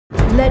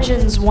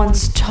Legends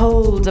once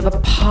told of a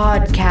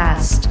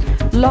podcast,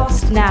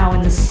 lost now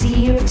in the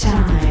sea of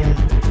time.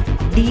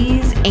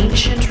 These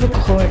ancient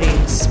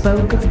recordings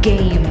spoke of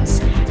games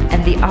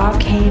and the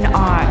arcane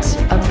art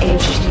of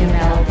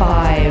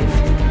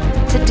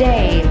HTML5.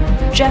 Today,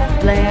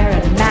 Geoff Blair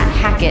and Matt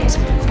Hackett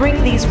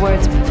bring these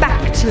words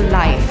back to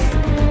life.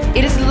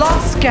 It is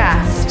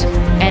Lostcast,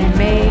 and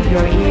may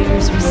your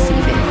ears receive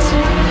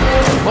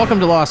it. Welcome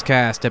to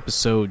Lostcast,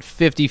 episode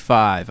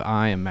 55.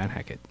 I am Matt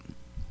Hackett.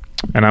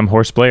 And I'm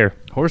Horse Blair.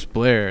 Horse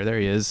Blair, there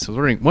he is. I was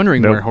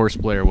wondering where Horse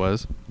Blair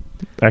was.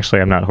 Actually,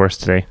 I'm not Horse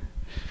today.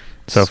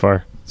 So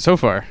far.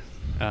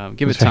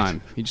 Give it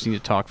time. You just need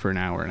to talk for an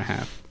hour and a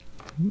half.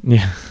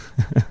 Yeah.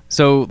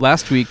 So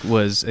last week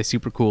was a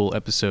super cool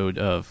episode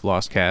of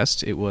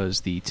Lostcast. It was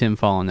the Tim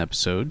Fallon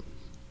episode.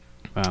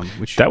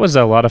 That was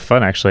a lot of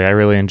fun, actually. I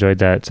really enjoyed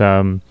that.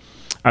 I'm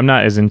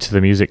not as into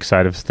the music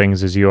side of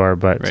things as you are,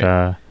 but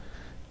right.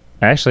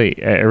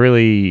 I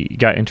really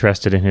got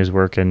interested in his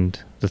work and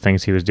the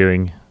things he was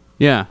doing.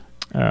 Yeah.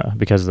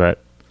 Because of that.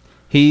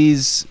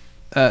 He's,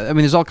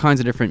 there's all kinds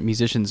of different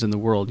musicians in the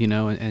world, you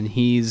know, and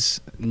he's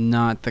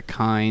not the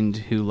kind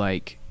who,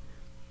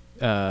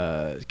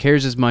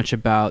 cares as much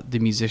about the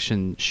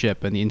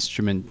musicianship and the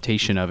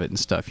instrumentation of it and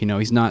stuff. You know,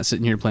 he's not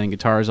sitting here playing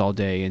guitars all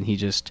day, and he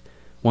just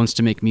wants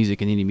to make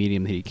music in any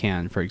medium that he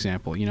can, for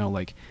example. You know,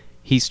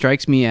 he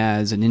strikes me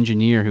as an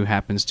engineer who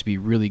happens to be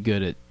really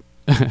good at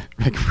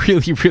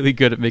really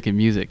good at making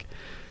music,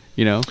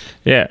 you know?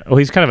 Yeah. Well,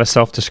 he's kind of a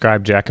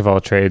self-described jack of all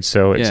trades,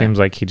 so it seems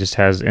like he just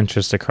has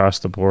interests across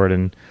the board,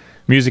 and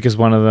music is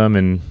one of them,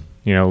 and,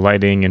 you know,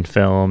 lighting and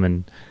film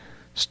and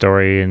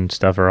story and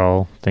stuff are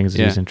all things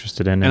that he's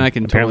interested in. And I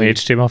can apparently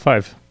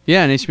HTML5.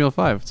 Yeah, and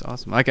HTML5. It's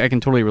awesome. I can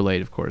totally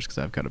relate, of course, because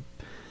I've got a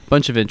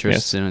bunch of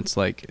interests, and it's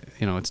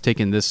it's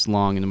taken this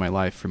long into my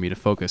life for me to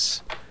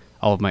focus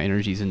all of my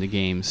energies into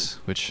games,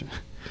 which,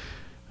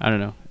 I don't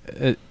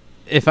know.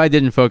 If I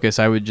didn't focus,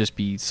 I would just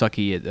be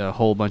sucky at a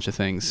whole bunch of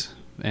things,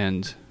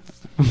 and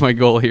my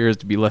goal here is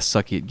to be less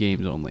sucky at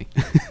games only.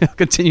 I'll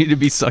continue to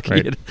be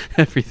sucky at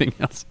everything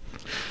else.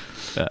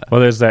 Well,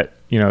 there's that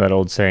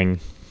old saying,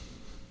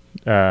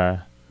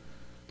 jack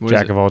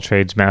of all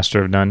trades,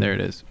 master of none. There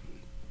it is.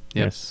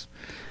 Yep. Yes.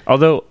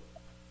 Although,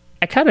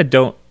 I kind of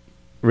don't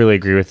really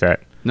agree with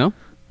that. No?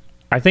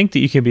 I think that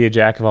you can be a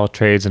jack of all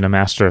trades and a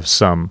master of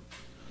some.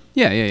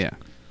 Yeah.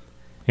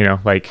 You know,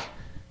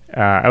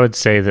 I would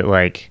say that,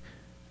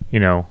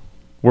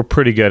 we're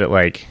pretty good at,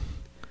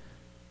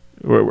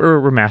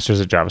 we're masters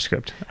at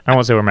JavaScript. I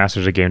won't say we're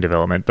masters at game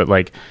development,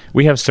 but,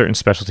 we have certain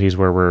specialties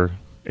where we're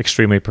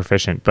extremely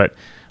proficient, but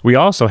we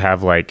also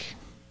have,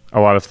 a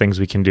lot of things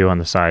we can do on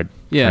the side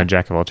in a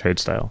jack of all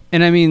trades style.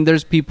 And,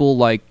 there's people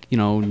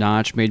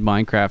Notch made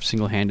Minecraft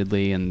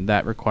single-handedly, and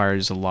that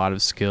requires a lot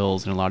of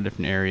skills in a lot of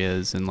different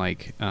areas, and,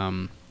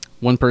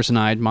 one person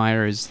I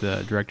admire is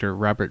the director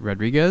Robert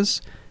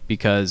Rodriguez,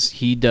 because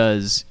he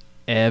does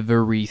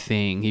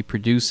everything. He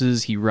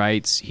produces, he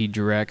writes, he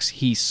directs,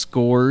 he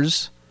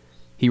scores.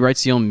 He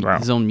writes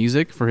his own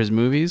music for his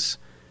movies.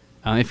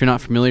 If you're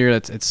not familiar,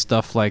 it's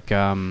stuff like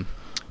El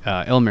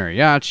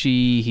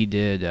Mariachi. He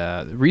did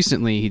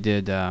recently. He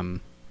did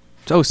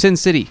Sin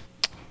City.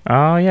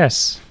 Oh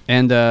yes,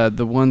 and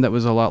the one that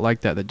was a lot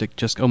like that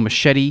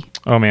Machete.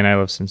 Oh man, I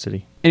love Sin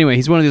City. Anyway,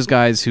 he's one of those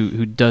guys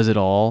who does it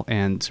all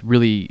and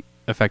really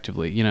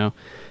effectively, you know.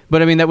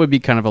 But that would be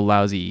kind of a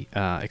lousy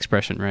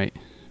expression, right?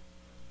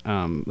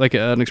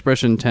 An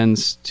expression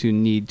tends to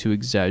need to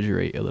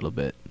exaggerate a little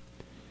bit,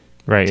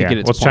 right? To get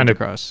its point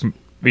across.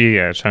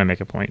 Yeah, it's trying to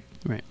make a point,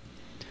 right?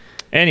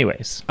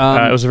 Anyways,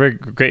 it was a very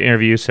great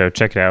interview, so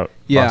check it out.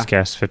 Yeah.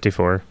 Lostcast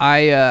 54.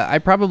 I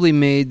probably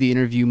made the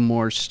interview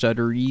more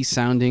stuttery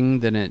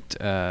sounding than it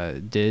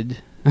did.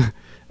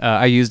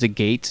 I used a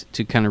gate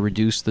to kind of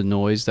reduce the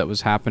noise that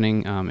was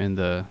happening in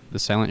the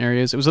silent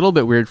areas. It was a little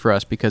bit weird for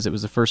us because it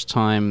was the first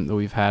time that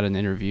we've had an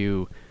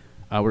interview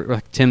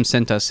where Tim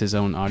sent us his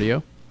own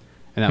audio,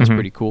 and that was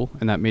pretty cool,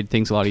 and that made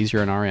things a lot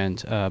easier on our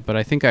end. But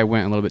I think I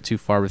went a little bit too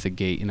far with the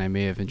gate, and I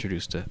may have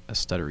introduced a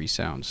stuttery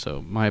sound,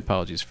 so my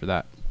apologies for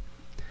that.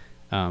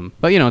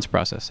 But, it's a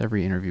process.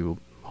 Every interview will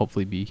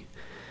hopefully be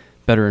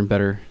better and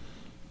better.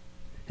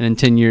 And in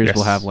 10 years,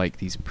 we'll have,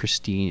 these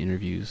pristine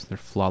interviews. They're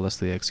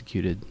flawlessly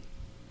executed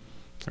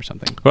or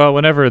something. Well,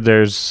 whenever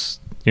there's,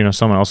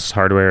 someone else's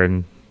hardware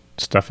and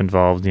stuff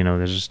involved,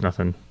 there's just not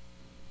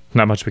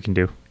much we can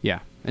do. Yeah.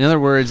 In other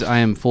words, I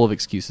am full of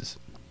excuses.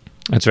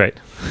 That's right.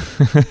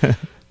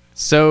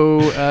 So,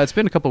 it's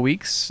been a couple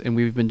weeks, and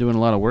we've been doing a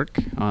lot of work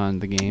on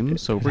the game.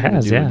 So we're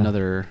going to do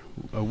another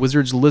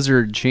Wizard's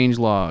Lizard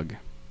changelog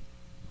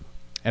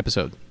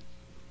episode.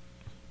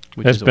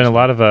 There's been a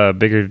lot of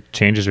bigger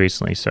changes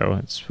recently,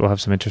 so we'll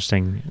have some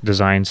interesting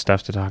design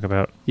stuff to talk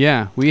about.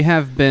 Yeah, we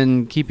have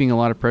been keeping a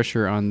lot of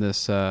pressure on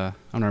this on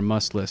our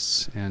must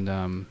lists,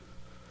 and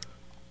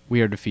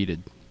we are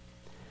defeated.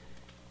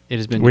 It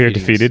has been. We are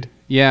defeated.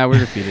 Yeah, we're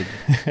defeated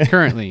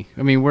currently.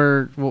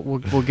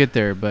 We'll get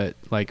there, but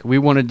we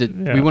wanted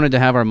to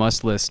have our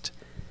must list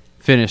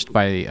finished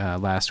by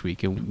last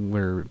week, and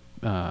we're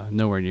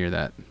nowhere near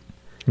that.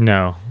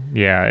 No.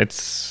 Yeah,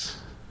 it's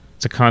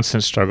a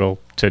constant struggle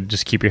to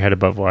just keep your head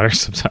above water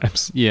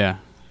sometimes. Yeah.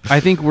 I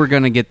think we're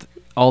going to get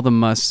all the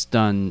musts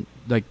done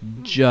like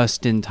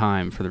just in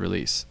time for the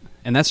release.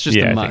 And that's just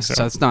the musts.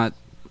 So. That's not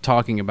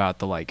talking about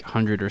the like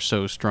 100 or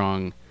so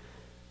strong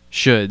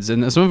shoulds.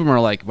 And some of them are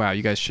like, wow,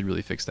 you guys should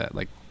really fix that.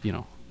 Like,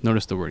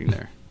 notice the wording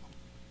there.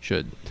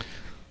 Should.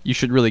 You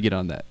should really get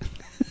on that.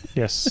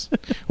 Yes.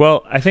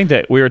 Well, I think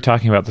that we were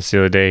talking about this the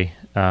other day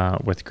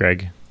with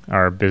Greg,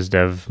 our biz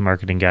dev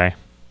marketing guy.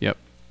 Yep.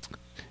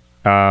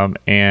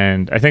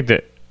 And I think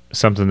that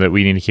something that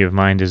we need to keep in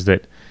mind is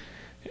that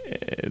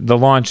the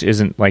launch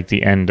isn't like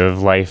the end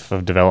of life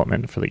of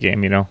development for the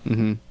game,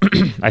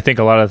 Mm-hmm. I think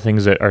a lot of the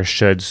things that are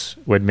shoulds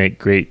would make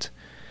great,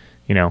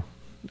 here's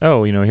a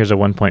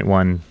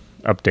 1.1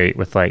 update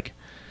with like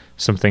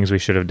some things we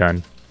should have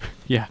done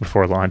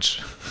before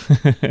launch.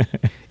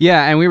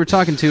 Yeah, and we were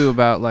talking too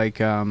about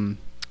like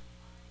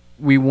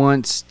we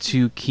want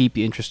to keep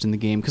the interest in the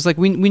game because like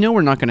we know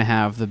we're not going to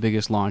have the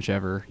biggest launch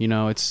ever.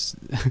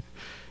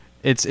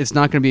 It's it's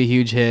not going to be a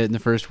huge hit in the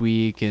first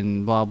week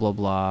and blah blah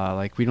blah.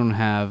 Like we don't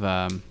have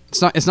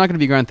it's not going to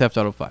be Grand Theft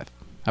Auto 5.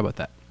 How about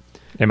that?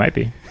 It might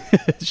be.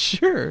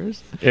 Sure.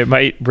 It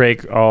might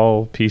break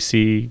all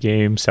PC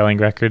game selling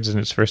records in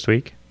its first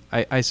week.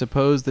 I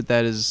suppose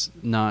that is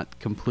not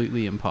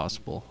completely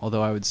impossible,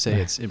 although I would say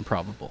it's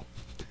improbable.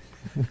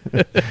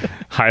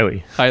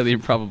 Highly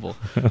improbable.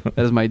 That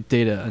is my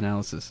data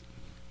analysis.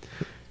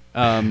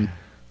 But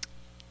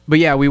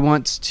yeah, we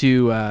want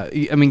to,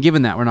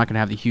 given that we're not going to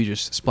have the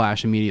hugest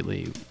splash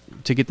immediately,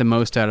 to get the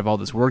most out of all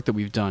this work that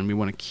we've done, we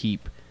want to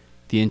keep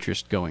the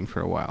interest going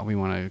for a while. We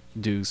want to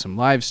do some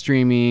live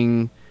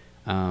streaming.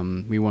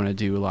 We want to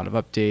do a lot of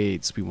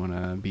updates. We want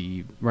to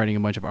be writing a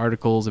bunch of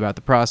articles about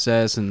the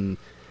process and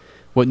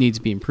what needs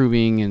to be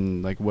improving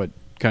and like what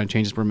kind of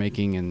changes we're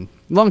making. And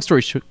long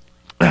story short,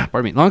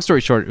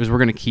 is we're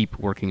going to keep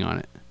working on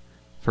it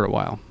for a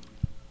while.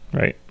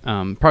 Right.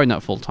 Probably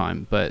not full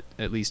time, but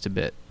at least a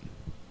bit.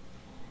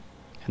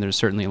 And there's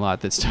certainly a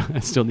lot that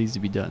still needs to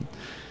be done.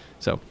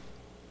 So,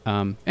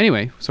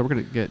 anyway, we're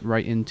going to get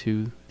right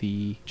into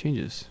the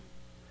changes.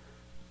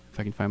 If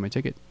I can find my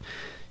ticket.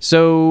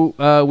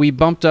 So, we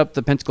bumped up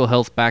the pentacle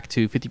health back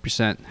to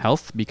 50%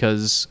 health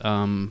because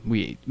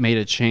we made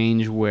a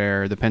change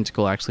where the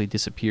pentacle actually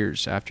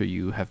disappears after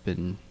you have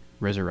been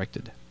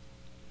resurrected.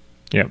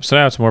 Yeah, so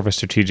now it's more of a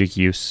strategic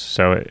use,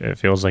 so it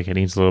feels like it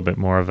needs a little bit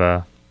more of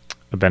a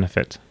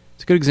benefit.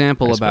 It's a good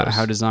example about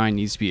how design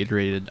needs to be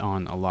iterated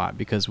on a lot,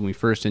 because when we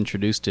first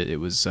introduced it, it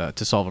was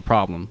to solve a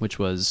problem, which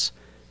was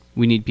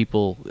we need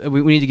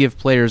to give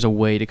players a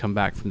way to come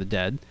back from the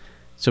dead.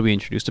 So we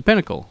introduced a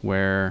pinnacle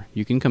where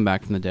you can come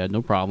back from the dead,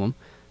 no problem,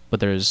 but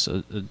there's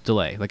a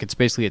delay. Like it's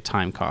basically a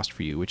time cost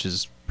for you, which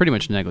is pretty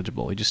much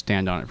negligible. You just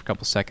stand on it for a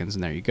couple seconds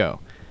and there you go.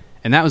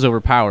 And that was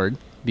overpowered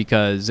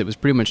because it was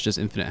pretty much just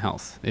infinite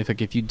health.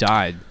 If you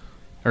died,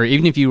 or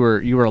even if you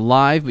were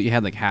alive but you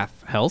had like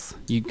half health,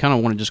 you kind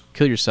of want to just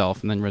kill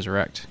yourself and then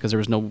resurrect because there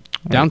was no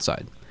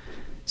downside.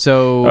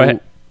 So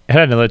it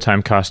had another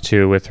time cost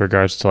too with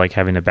regards to like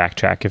having to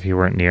backtrack if you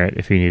weren't near it,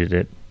 if you needed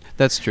it.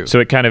 That's true. So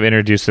it kind of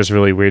introduced this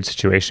really weird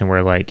situation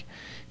where like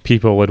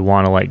people would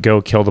want to like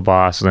go kill the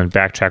boss and then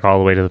backtrack all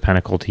the way to the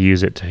pinnacle to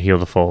use it to heal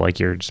the full, like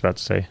you're just about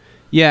to say.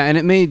 Yeah, and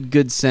it made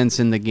good sense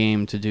in the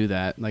game to do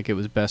that. Like it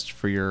was best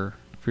for your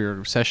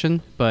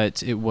session,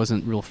 but it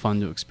wasn't real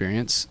fun to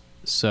experience.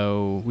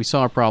 So we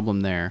saw a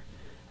problem there.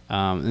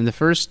 And the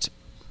first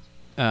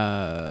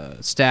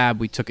stab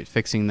we took at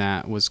fixing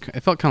that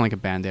it felt kind of like a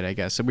Band-Aid, I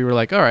guess. So we were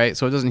like, all right,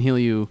 so it doesn't heal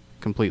you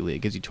completely. It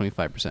gives you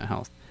 25%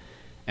 health.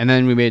 And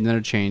then we made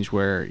another change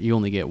where you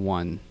only get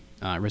one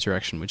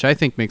resurrection, which I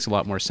think makes a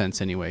lot more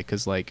sense anyway,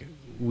 because like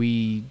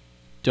we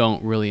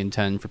don't really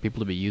intend for people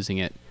to be using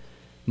it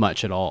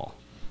much at all.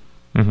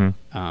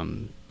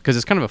 Mm-hmm. Because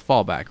it's kind of a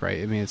fallback,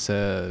 right? I mean,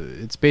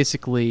 it's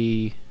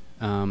basically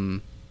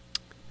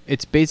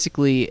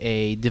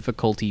a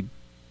difficulty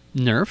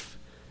nerf,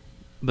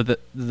 but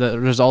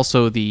there's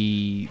also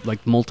the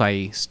like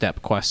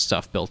multi-step quest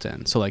stuff built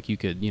in. So like you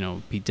could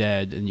be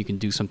dead and you can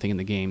do something in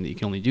the game that you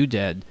can only do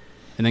dead,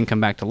 and then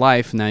come back to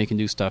life. And now you can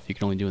do stuff you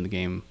can only do in the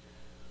game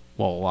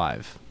while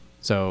alive.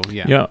 So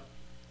yeah. Yeah.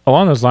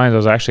 Along those lines, I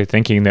was actually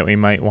thinking that we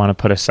might want to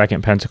put a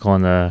second pentacle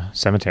in the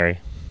cemetery.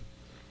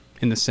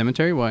 In the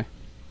cemetery? Why?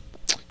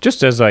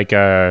 Just as like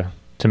to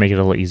make it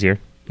a little easier.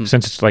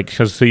 Since it's like,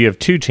 so you have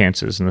two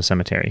chances in the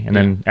cemetery, and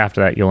then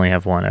after that you only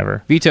have one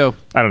ever. Veto.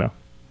 I don't know.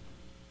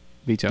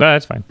 Veto. No,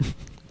 that's fine.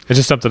 It's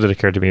just something that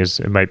occurred to me as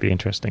it might be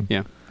interesting.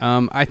 Yeah.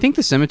 I think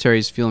the cemetery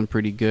is feeling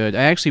pretty good.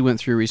 I actually went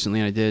through recently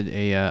and I did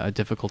a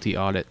difficulty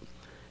audit.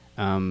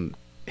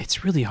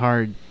 It's really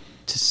hard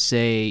to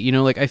say,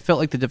 like I felt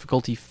like the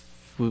difficulty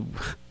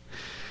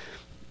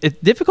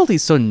difficulty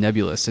is so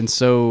nebulous and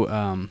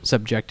so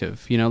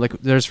subjective. Like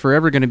there's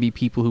forever going to be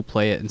people who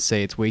play it and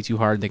say it's way too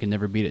hard, they can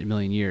never beat it in a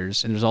million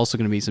years, and there's also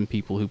going to be some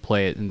people who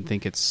play it and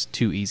think it's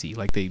too easy,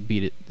 like they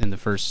beat it in the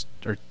first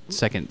or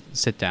second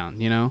sit down.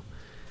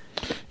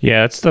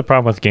 Yeah, that's the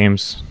problem with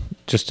games.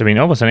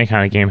 Almost any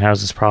kind of game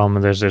has this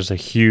problem. There's a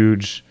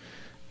huge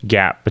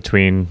gap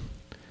between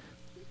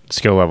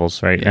skill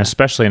levels, right? Yeah. And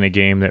especially in a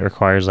game that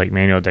requires like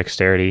manual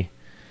dexterity,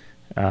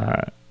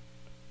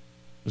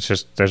 it's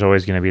just there's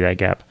always going to be that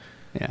gap.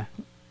 Yeah.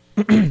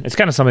 It's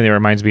kind of something that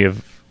reminds me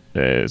of.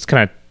 It's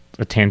kind of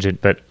a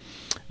tangent, but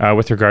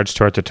with regards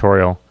to our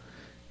tutorial,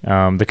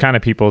 the kind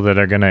of people that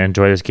are going to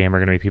enjoy this game are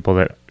going to be people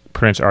that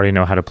pretty much already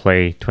know how to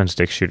play twin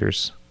stick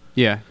shooters.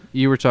 Yeah,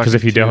 you were talking Because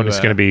if you to, don't, it's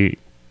going to be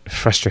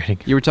frustrating.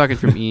 You were talking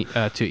from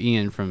to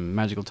Ian from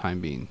Magical Time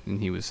Bean,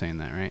 and he was saying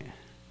that, right?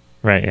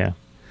 Right. Yeah.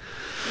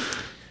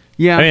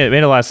 Yeah. I mean, it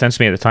made a lot of sense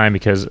to me at the time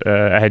because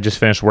I had just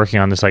finished working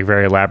on this like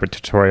very elaborate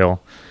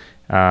tutorial,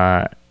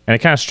 and it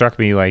kind of struck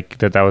me like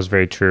that was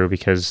very true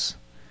because,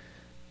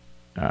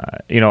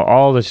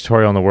 all the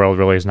tutorial in the world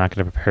really is not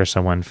going to prepare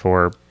someone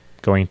for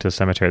going to the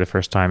cemetery the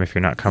first time if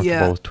you're not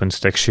comfortable with twin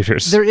stick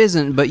shooters. There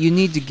isn't, but you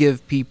need to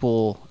give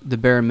people the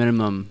bare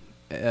minimum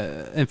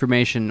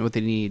information, what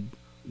they need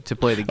to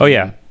play the game. Oh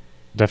yeah,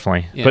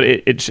 definitely. Yeah. But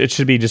it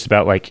should be just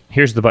about like,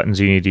 here's the buttons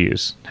you need to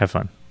use. Have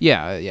fun.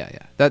 Yeah.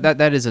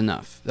 That is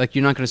enough. Like,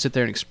 you're not going to sit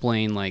there and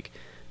explain like,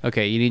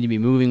 okay, you need to be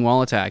moving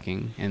while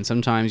attacking, and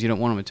sometimes you don't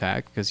want to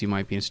attack because you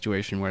might be in a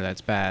situation where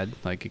that's bad.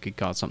 Like, it could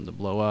cause something to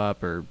blow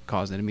up or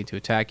cause an enemy to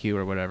attack you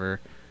or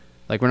whatever.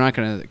 Like, we're not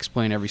going to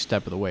explain every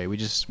step of the way. We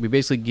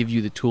basically give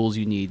you the tools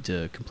you need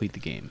to complete the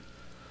game.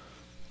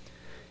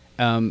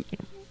 And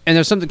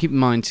there's something to keep in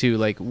mind too.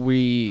 Like,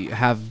 we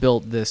have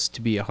built this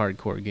to be a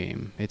hardcore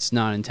game. It's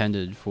not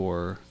intended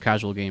for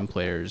casual game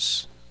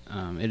players.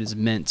 It is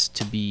meant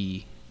to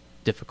be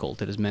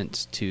difficult. It is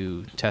meant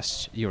to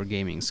test your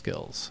gaming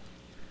skills.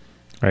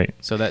 Right.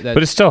 So but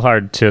it's still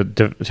hard to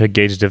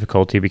gauge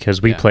difficulty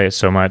because we play it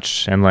so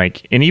much, and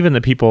even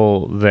the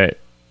people that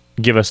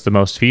give us the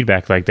most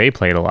feedback, like, they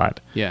play it a lot.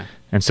 Yeah.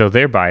 And so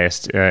they're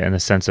biased in the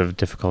sense of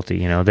difficulty.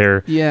 They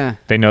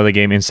know the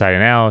game inside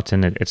and out,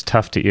 and it's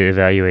tough to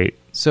evaluate.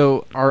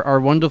 So our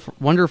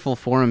wonderful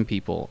forum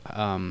people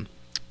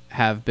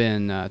have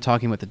been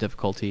talking about the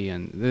difficulty,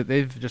 and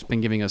they've just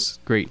been giving us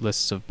great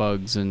lists of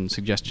bugs and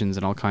suggestions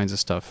and all kinds of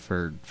stuff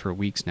for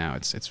weeks now.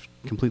 It's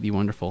completely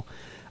wonderful.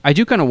 I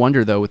do kind of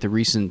wonder, though, with the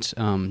recent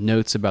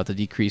notes about the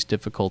decreased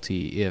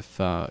difficulty, if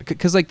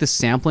because like the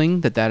sampling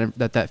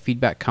that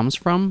feedback comes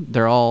from,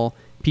 they're all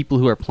people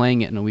who are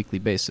playing it on a weekly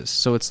basis.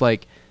 So it's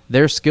like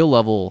their skill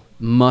level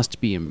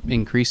must be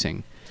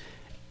increasing.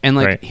 And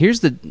like, right.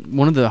 Here's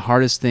one of the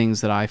hardest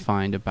things that I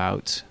find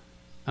about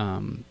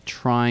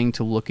trying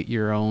to look at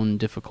your own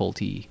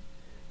difficulty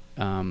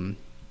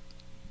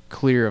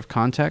clear of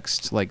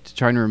context, like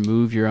trying to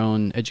remove your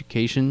own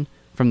education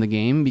from the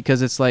game,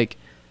 because it's like,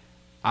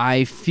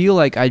 I feel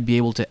like I'd be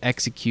able to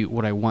execute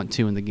what I want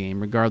to in the game,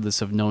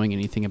 regardless of knowing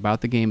anything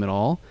about the game at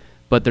all.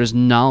 But there's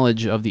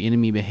knowledge of the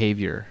enemy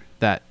behavior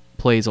that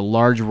plays a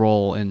large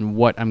role in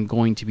what I'm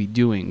going to be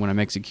doing when I'm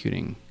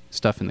executing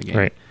stuff in the game.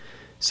 Right.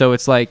 So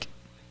it's like,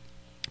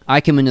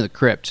 I come into the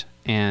crypt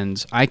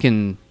and I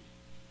can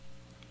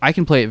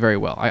play it very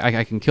well.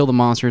 I can kill the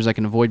monsters. I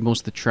can avoid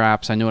most of the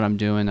traps. I know what I'm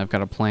doing. I've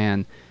got a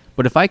plan.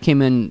 But if I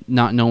came in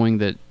not knowing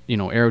that,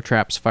 arrow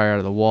traps fire out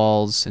of the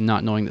walls, and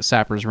not knowing that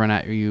sappers run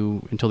at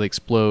you until they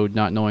explode,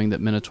 not knowing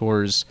that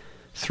minotaurs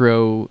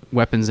throw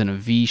weapons in a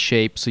V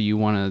shape, so you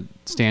want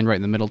to stand right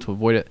in the middle to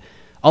avoid it,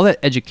 all that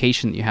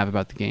education that you have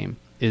about the game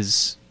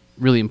is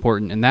really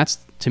important, and that's,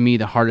 to me,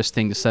 the hardest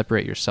thing to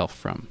separate yourself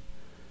from.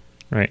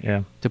 Right,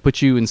 yeah. To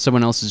put you in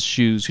someone else's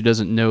shoes who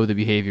doesn't know the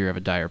behavior of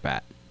a dire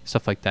bat.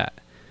 Stuff like that,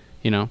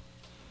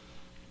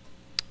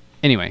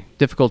 Anyway,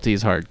 difficulty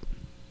is hard.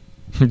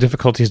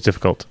 Difficulty is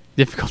difficult.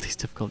 Difficulty is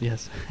difficult,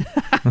 yes.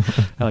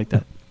 I like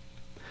that.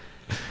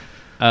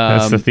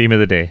 That's the theme of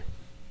the day.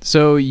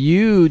 So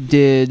you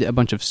did a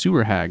bunch of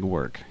Sewer Hag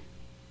work.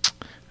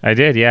 I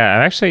did, yeah.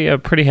 I'm actually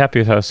pretty happy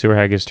with how Sewer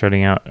Hag is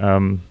turning out.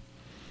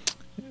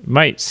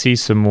 Might see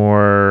some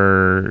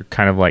more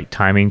kind of like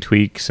timing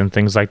tweaks and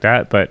things like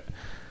that, but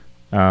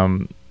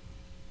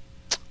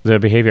the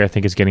behavior, I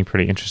think, is getting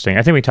pretty interesting.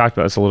 I think we talked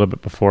about this a little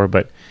bit before,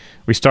 but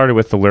we started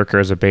with the lurker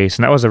as a base,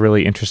 and that was a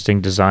really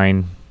interesting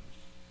design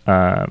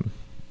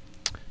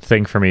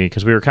thing for me,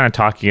 because we were kind of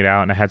talking it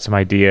out and I had some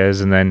ideas,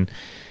 and then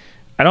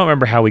I don't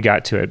remember how we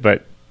got to it,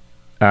 but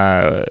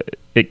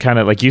it kind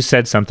of, like, you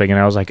said something and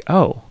I was like,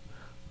 oh,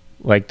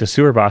 like the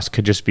sewer boss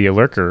could just be a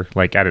lurker,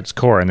 like, at its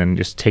core, and then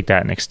just take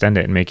that and extend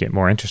it and make it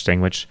more interesting,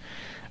 which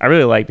I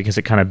really like, because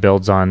it kind of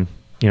builds on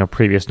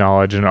previous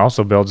knowledge, and it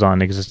also builds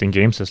on existing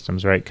game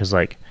systems, right? Because,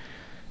 like,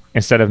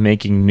 instead of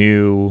making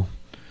new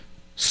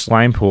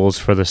slime pools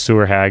for the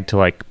sewer hag to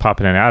like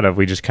pop in and out of,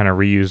 we just kind of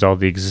reused all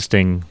the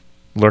existing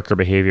lurker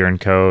behavior and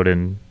code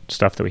and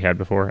stuff that we had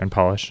before and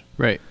polish.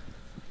 Right.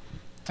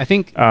 I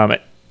think go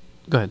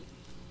ahead.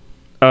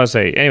 I was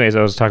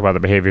talking about the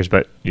behaviors,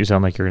 but you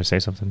sound like you're going to say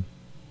something.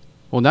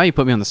 Well, now you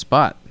put me on the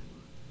spot.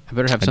 I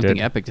better have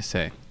something epic to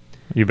say.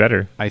 You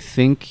better. I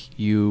think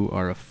you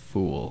are a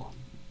fool.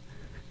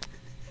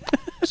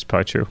 It's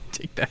probably true.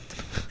 Take that.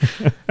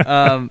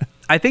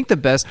 I think the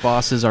best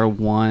bosses are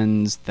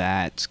ones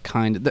that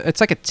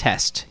it's like a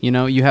test.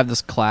 You have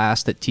this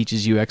class that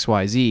teaches you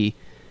XYZ,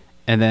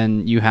 and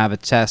then you have a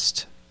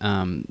test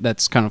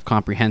that's kind of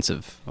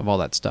comprehensive of all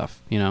that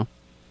stuff, you know?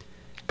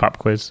 Pop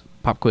quiz,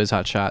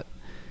 hot shot.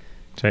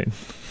 right?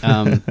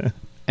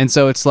 And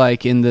so it's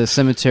like in the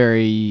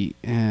cemetery,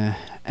 I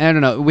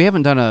don't know. We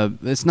haven't done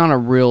it's not a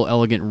real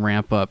elegant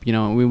ramp up. You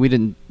know, we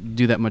didn't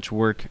do that much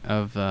work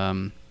of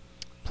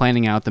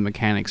planning out the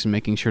mechanics and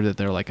making sure that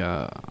they're like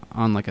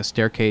on a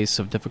staircase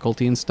of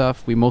difficulty and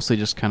stuff. We mostly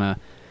just kind of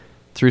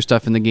threw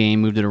stuff in the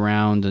game, moved it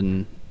around,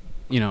 and,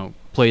 you know,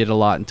 played it a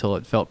lot until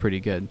it felt pretty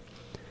good.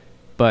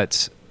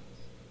 But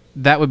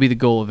that would be the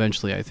goal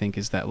eventually, I think,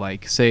 is that,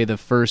 like, say the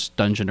first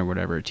dungeon or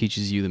whatever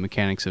teaches you the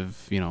mechanics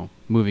of, you know,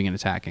 moving and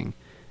attacking.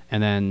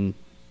 And then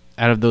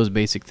out of those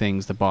basic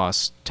things, the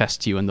boss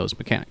tests you in those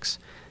mechanics.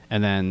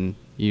 And then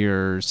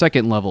your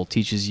second level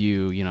teaches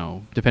you, you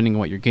know, depending on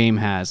what your game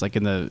has, like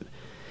in the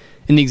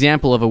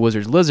example of a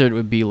Wizard's Lizard, it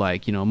would be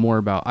like, you know, more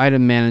about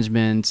item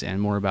management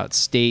and more about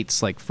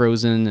states like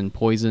frozen and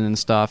poison and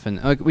stuff.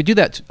 And we do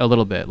that a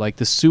little bit. Like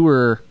the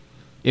sewer,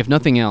 if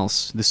nothing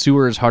else, the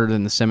sewer is harder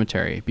than the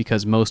cemetery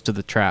because most of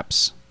the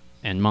traps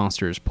and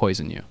monsters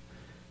poison you.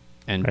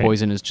 And right.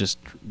 Poison is just,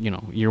 you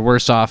know, you're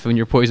worse off when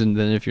you're poisoned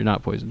than if you're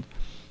not poisoned.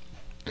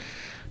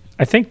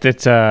 I think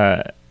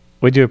that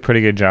we do a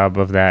pretty good job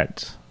of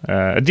that,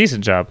 a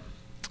decent job,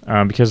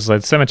 because the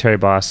cemetery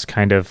boss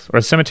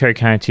the cemetery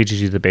kind of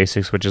teaches you the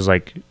basics, which is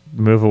like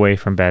move away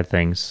from bad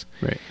things,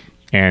 right?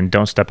 And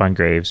don't step on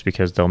graves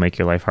because they'll make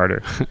your life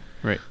harder,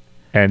 right?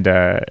 And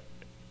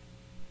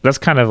that's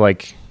kind of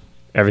like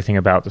everything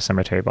about the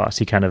cemetery boss.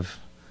 He kind of,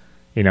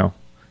 you know,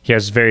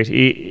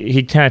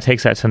 he kind of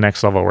takes that to the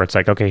next level where it's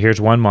like, okay,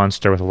 here's one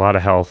monster with a lot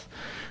of health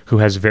who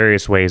has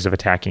various ways of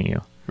attacking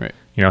you. Right.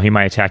 You know, he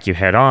might attack you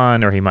head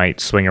on, or he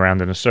might swing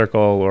around in a circle,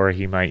 or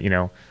he might, you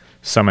know,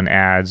 summon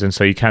adds. And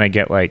so you kind of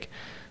get like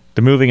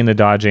the moving and the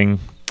dodging,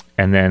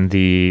 and then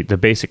the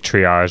basic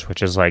triage,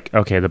 which is like,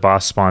 okay, the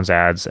boss spawns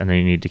adds, and then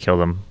you need to kill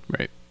them.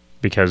 Right.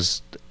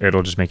 Because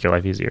it'll just make your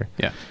life easier.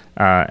 Yeah.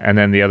 And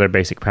then the other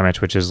basic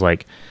premise, which is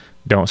like,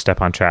 don't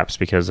step on traps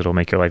because it'll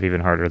make your life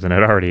even harder than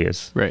it already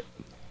is. Right.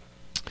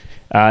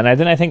 And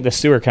then I think the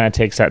sewer kind of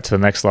takes that to the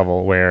next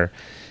level where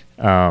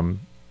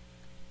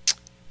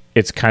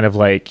it's kind of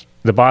like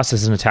the boss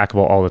isn't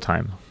attackable all the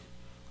time.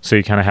 So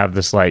you kind of have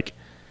this like,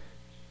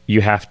 you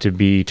have to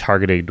be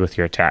targeted with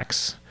your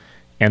attacks.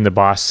 And the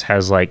boss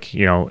has like,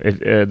 you know,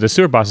 the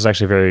sewer boss is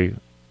actually very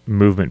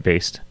movement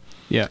based.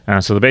 Yeah.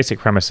 So the basic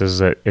premise is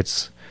that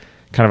it's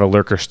kind of a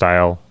lurker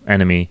style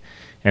enemy,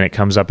 and it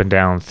comes up and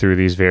down through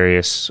these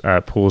various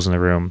pools in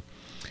the room.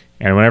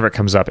 And whenever it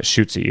comes up, it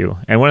shoots at you.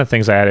 And one of the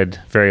things I added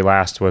very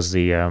last was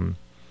the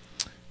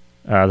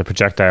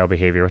projectile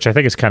behavior, which I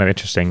think is kind of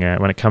interesting.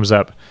 When it comes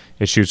up,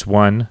 it shoots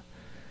 1,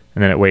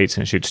 and then it waits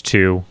and it shoots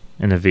 2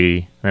 in the V,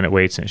 and then it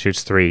waits and it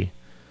shoots 3,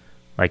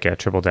 like a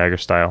triple dagger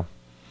style.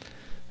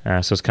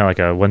 So it's kind of like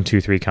a 1,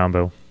 2, 3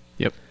 combo.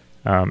 Yep.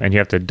 And you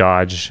have to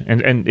dodge.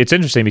 And it's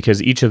interesting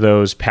because each of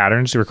those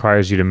patterns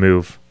requires you to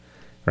move,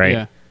 right?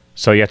 Yeah.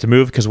 So you have to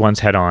move because one's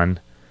head on,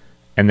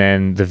 and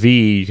then the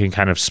V you can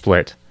kind of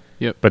split.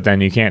 Yep. But then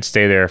you can't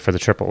stay there for the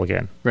triple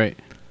again. Right.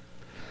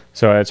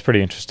 So it's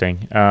pretty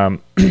interesting. And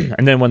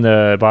then when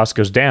the boss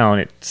goes down,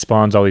 it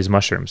spawns all these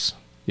mushrooms.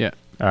 Yeah.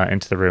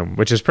 Into the room,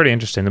 which is pretty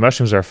interesting. The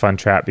mushrooms are a fun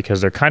trap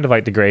because they're kind of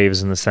like the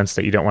graves in the sense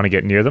that you don't want to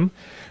get near them,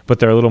 but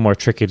they're a little more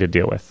tricky to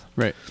deal with.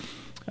 Right.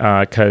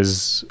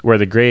 Because where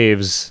the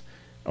graves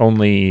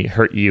only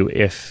hurt you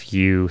if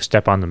you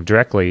step on them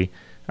directly,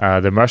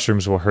 the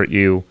mushrooms will hurt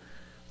you,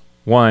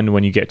 1,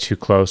 when you get too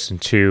close, and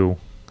 2,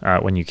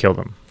 when you kill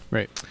them.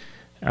 Right.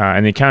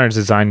 And the encounter is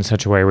designed in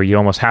such a way where you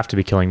almost have to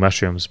be killing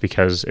mushrooms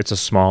because it's a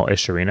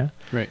small-ish arena.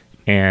 Right.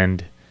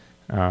 And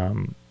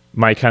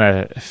my kind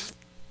of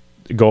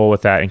goal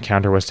with that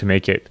encounter was to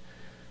make it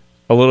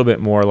a little bit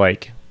more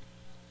like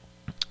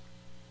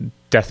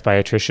death by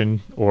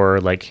attrition, or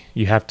like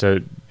you have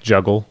to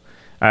juggle.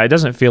 It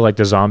doesn't feel like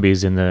the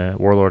zombies in the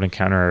Warlord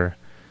encounter are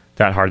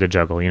that hard to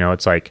juggle. You know,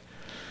 it's like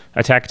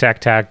attack,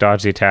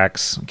 dodge the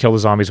attacks, kill the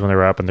zombies when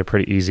they're up, and they're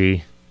pretty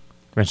easy.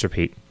 Rinse,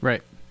 repeat.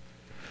 Right.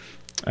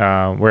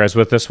 Whereas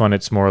with this one,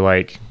 it's more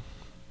like,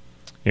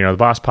 you know, the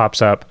boss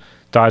pops up,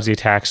 dodge the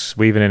attacks,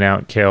 weave in and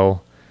out,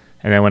 kill,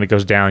 and then when it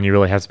goes down, you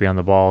really have to be on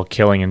the ball,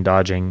 killing and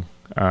dodging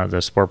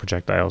the spore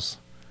projectiles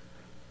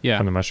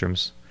from the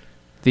mushrooms.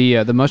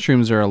 The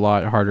mushrooms are a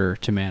lot harder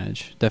to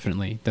manage,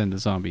 definitely, than the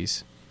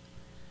zombies.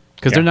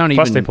 Because they're not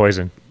plus even... they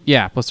poison.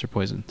 Yeah, plus they're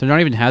poison. They're not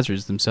even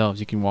hazards themselves.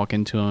 You can walk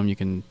into them, you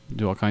can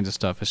do all kinds of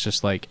stuff. It's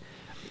just like...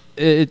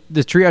 the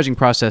triaging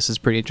process is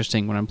pretty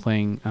interesting when I'm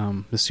playing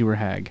the Sewer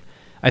Hag.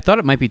 I thought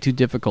it might be too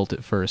difficult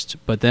at first,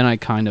 but then I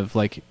kind of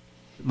like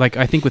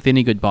I think with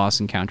any good boss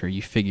encounter,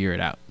 you figure it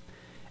out.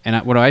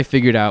 And what I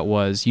figured out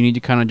was you need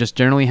to kind of just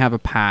generally have a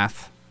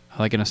path,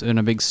 like in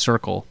a big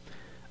circle,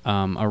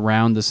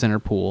 around the center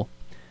pool,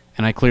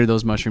 and I clear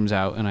those mushrooms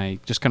out, and I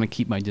just kind of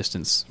keep my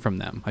distance from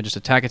them. I just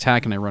attack,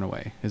 and I run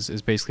away.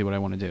 Is basically what I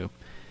want to do.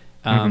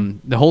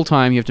 The whole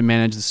time you have to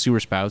manage the sewer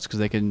spouts because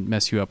they can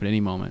mess you up at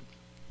any moment.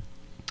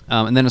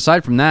 And then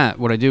aside from that,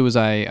 what I do is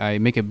I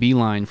make a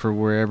beeline for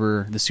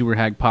wherever the Sewer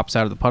Hag pops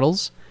out of the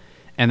puddles,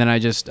 and then I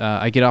just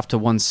I get off to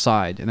one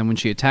side, and then when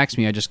she attacks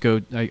me, I just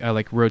go I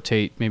like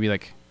rotate maybe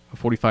like a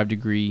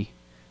 45-degree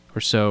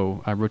or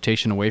so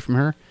rotation away from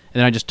her, and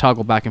then I just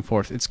toggle back and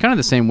forth. It's kind of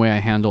the same way I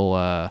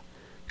handle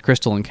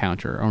Crystal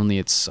Encounter, only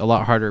it's a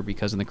lot harder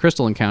because in the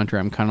Crystal Encounter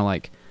I'm kind of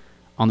like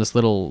on this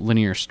little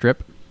linear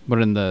strip, but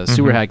in the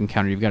Sewer Hag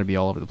Encounter you've got to be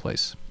all over the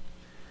place.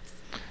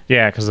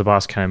 Yeah, because the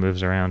boss kind of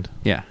moves around.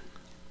 Yeah,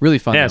 really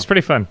fun. Yeah, though. It's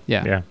pretty fun.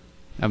 Yeah,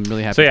 I'm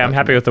really happy. So yeah, I'm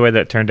happy with the way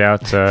that turned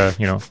out.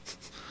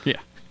 Yeah.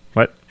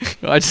 What?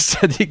 I just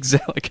said the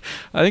exact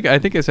like. I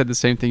think I said the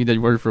same thing you did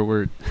word for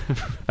word.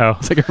 Oh,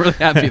 it's like I'm really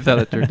happy with how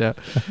that turned out.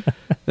 That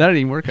didn't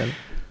even work out.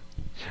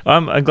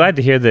 I'm glad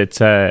to hear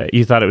that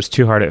you thought it was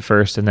too hard at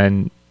first, and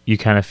then you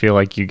kind of feel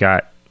like you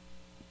have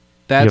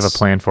a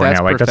plan for it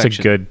now. Like perfection. That's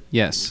a good.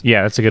 Yes.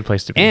 Yeah, that's a good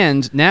place to be.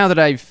 And now that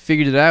I've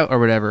figured it out or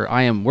whatever,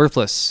 I am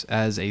worthless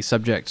as a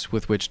subject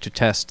with which to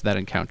test that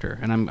encounter,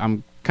 and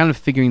I'm kind of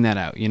figuring that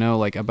out,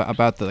 like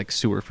about the like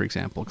sewer, for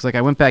example, because like I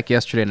went back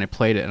yesterday and I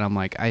played it and I'm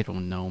like, I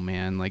don't know,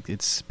 man, like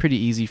it's pretty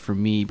easy for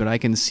me, but I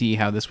can see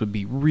how this would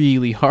be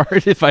really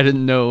hard if I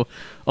didn't know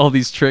all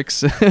these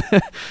tricks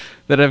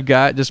that I've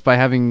got just by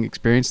having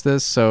experienced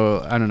this.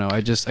 So I don't know,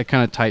 I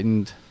kind of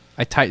tightened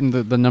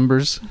the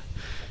numbers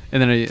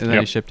and then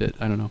I shipped it.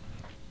 I don't know.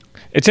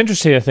 It's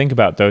interesting to think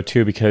about though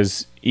too,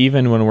 because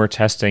even when we're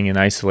testing in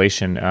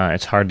isolation,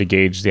 it's hard to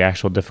gauge the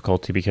actual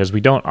difficulty because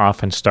we don't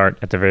often start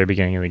at the very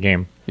beginning of the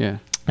game. Yeah.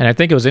 And I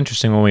think it was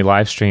interesting when we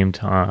live streamed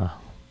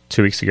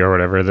 2 weeks ago or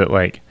whatever that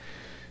like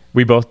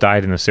we both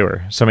died in the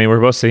sewer. So I mean, we're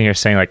both sitting here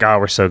saying like, oh,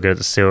 we're so good at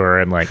the sewer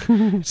and like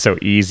it's so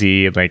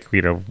easy and like we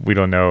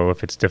don't know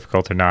if it's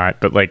difficult or not.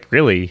 But like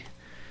really,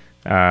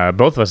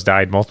 both of us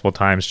died multiple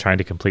times trying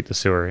to complete the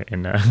sewer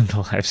in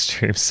the live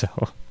stream. So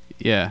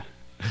yeah.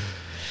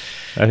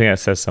 I think that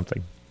says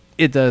something.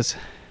 It does.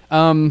 I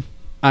am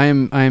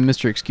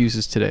Mr.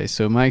 Excuses today,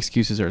 so my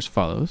excuses are as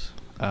follows.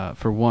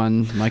 For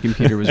one, my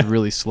computer was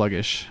really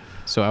sluggish,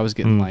 so I was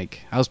getting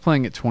I was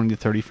playing at 20 to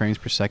 30 frames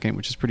per second,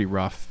 which is pretty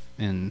rough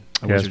in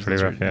a Wizard's it's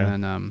pretty rough, yeah.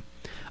 And then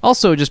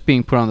also just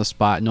being put on the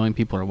spot, knowing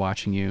people are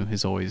watching you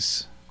is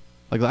always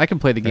like I can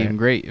play the game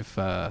great if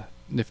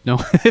no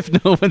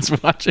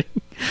one's watching.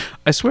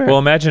 I swear. Well,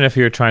 imagine if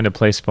you were trying to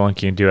play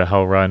Spelunky and do a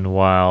hell run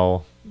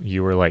while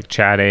you were like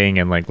chatting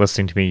and like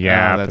listening to me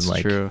yap. That's and,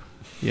 like, true.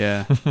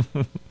 Yeah.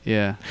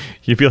 Yeah.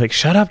 You'd be like,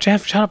 shut up,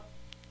 Geoff, shut up.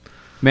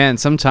 Man,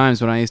 sometimes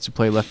when I used to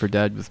play Left 4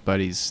 Dead with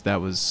buddies, that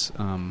was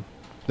a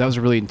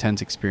really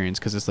intense experience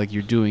because it's like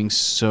you're doing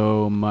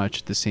so much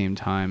at the same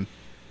time.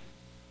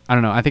 I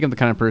don't know. I think I'm the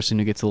kind of person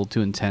who gets a little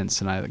too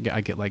intense and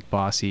I get like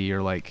bossy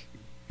or like,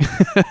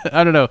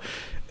 I don't know.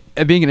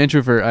 Being an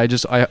introvert,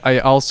 I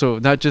also,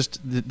 not just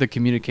the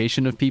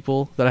communication of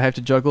people that I have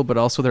to juggle, but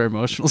also their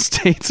emotional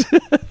states.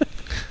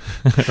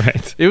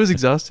 Right. It was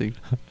exhausting.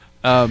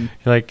 You're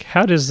like,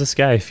 how does this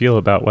guy feel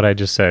about what I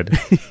just said?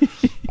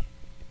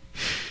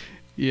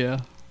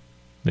 Yeah.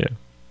 Yeah.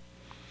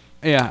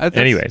 Yeah.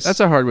 Anyways. That's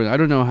a hard one. I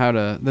don't know how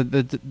to...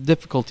 The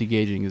difficulty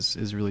gauging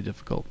is really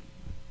difficult.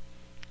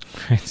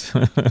 Right.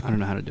 I don't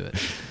know how to do it.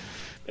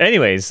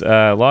 Anyways,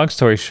 long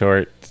story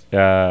short,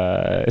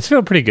 it's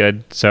feeling pretty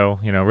good. So,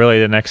 really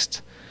the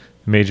next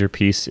major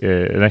piece,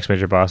 the next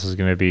major boss is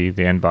going to be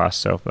the end boss.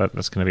 So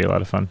that's going to be a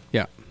lot of fun.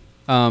 Yeah.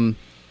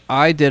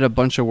 I did a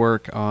bunch of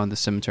work on the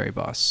cemetery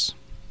boss.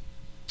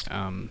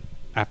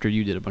 After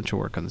you did a bunch of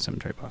work on the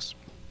cemetery boss.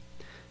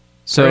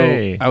 So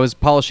Hooray. I was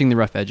polishing the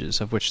rough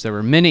edges, of which there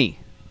were many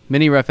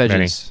rough edges.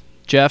 Many.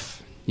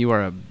 Geoff, you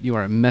are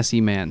a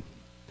messy man.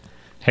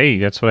 Hey,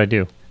 that's what I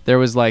do. There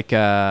was like,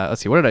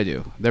 let's see, what did I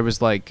do? There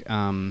was like,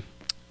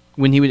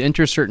 when he would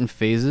enter certain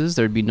phases,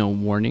 there'd be no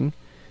warning.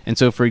 And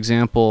so, for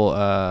example,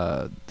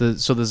 the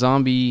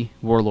zombie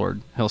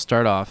warlord, he'll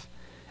start off,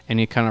 and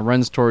he kind of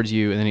runs towards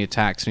you, and then he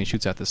attacks, and he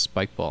shoots out this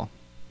spike ball,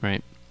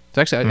 right?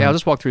 So actually, I'll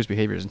just walk through his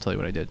behaviors and tell you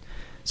what I did.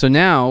 So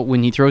now,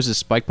 when he throws his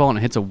spike ball and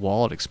it hits a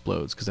wall, it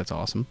explodes, because that's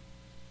awesome.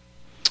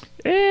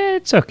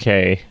 It's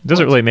okay. It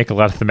doesn't really make a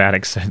lot of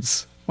thematic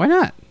sense. Why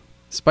not?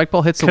 Spike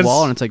ball hits the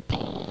wall, and it's like...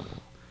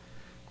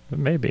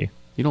 Maybe.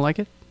 You don't like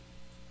it?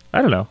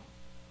 I don't know.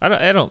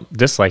 I don't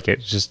dislike it.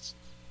 It's just,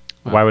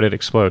 why would it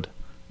explode?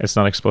 It's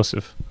not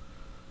explosive.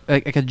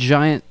 Like a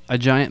giant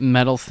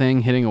metal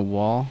thing hitting a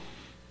wall.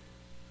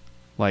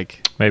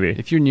 Like maybe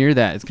if you're near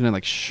that, it's gonna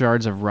like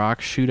shards of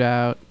rock shoot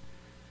out.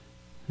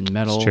 And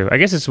metal. It's true. I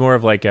guess it's more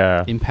of like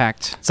a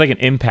impact. It's like an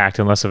impact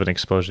and less of an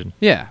explosion.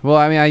 Yeah. Well,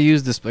 I mean, I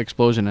use this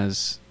explosion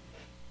as.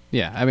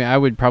 Yeah. I mean, I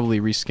would probably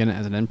reskin it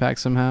as an impact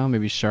somehow.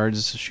 Maybe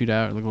shards shoot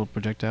out, like little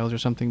projectiles or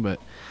something. But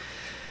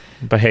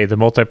hey, the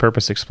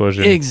multi-purpose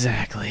explosion.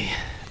 Exactly.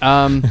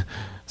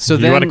 So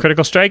you want a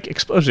critical strike?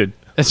 Explosion.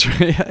 That's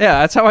right. Yeah,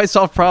 that's how I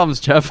solve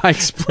problems, Geoff. I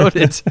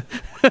exploded.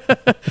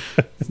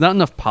 There's not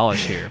enough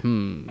polish here.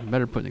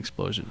 Better put an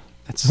explosion.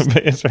 That's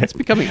right. That's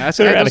becoming. That's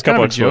kind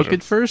of a joke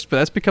at first, but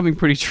that's becoming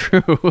pretty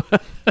true.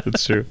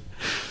 That's true.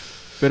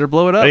 Better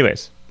blow it up.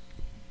 Anyways,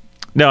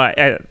 no,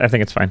 I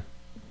think it's fine.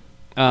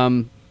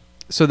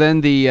 So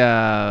then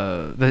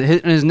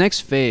in his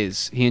next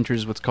phase, he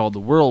enters what's called the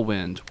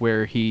whirlwind,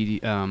 where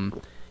he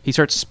he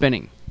starts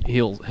spinning.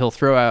 He'll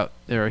throw out,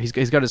 or he's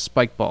got his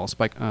spike ball,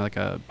 like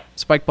a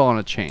spike ball on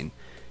a chain,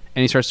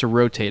 and he starts to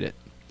rotate it,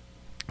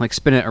 like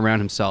spin it around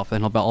himself,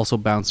 and he'll also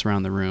bounce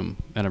around the room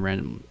at a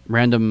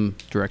random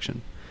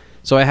direction.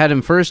 So I had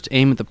him first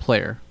aim at the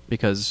player,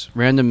 because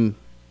random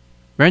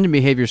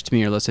behaviors to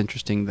me are less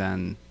interesting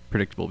than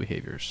predictable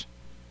behaviors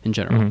in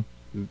general.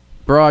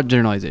 Broad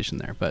generalization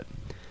there, but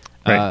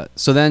Right.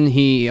 so then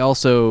he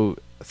also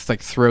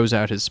throws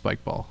out his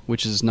spike ball,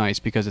 which is nice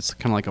because it's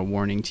kind of like a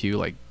warning to you,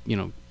 like, you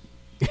know,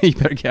 you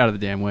better get out of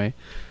the damn way.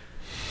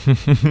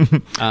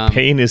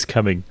 Pain is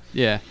coming.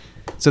 Yeah.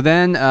 So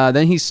then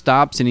he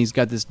stops and he's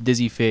got this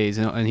dizzy phase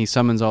and he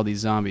summons all these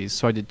zombies.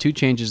 So I did 2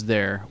 changes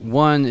there.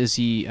 One is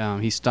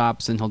he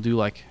stops and he'll do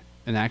like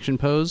an action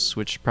pose,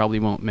 which probably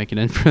won't make it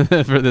in for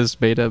this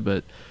beta,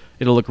 but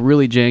it'll look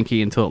really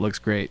janky until it looks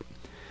great.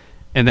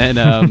 And then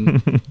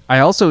I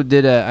also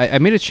did I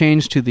made a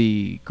change to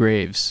the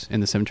graves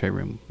in the cemetery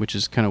room, which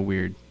is kind of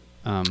weird.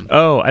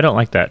 I don't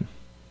like that.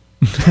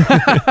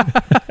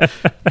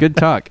 Good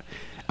talk.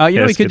 You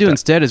know what we could do talk.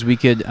 instead is we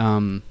could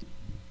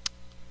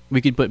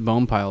put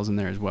bone piles in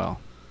there as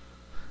well.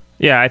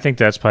 Yeah, I think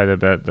that's probably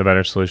the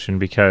better solution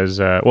because,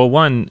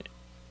 one,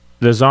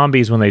 the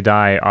zombies when they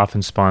die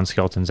often spawn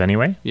skeletons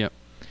anyway. Yep.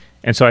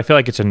 And so I feel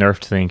like it's a nerf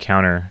to the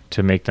encounter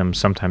to make them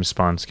sometimes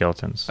spawn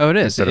skeletons. Oh, it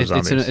is. Instead of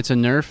zombies. It's a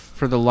nerf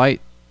for the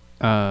light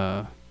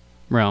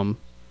realm,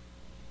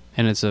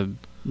 and it's a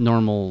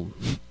normal.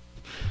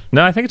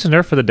 No, I think it's a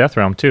nerf for the death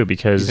realm too,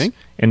 because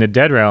in the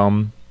dead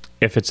realm,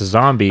 if it's a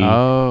zombie,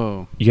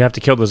 you have to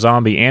kill the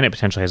zombie and it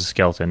potentially has a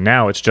skeleton.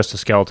 Now it's just a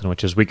skeleton,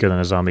 which is weaker than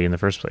a zombie in the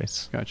first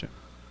place. Gotcha.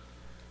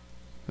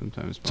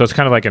 Sometimes. So it's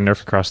kind of like a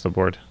nerf across the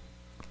board.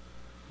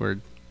 Word.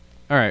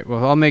 All right.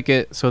 Well, I'll make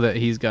it so that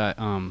he's got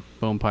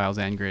bone piles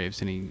and graves,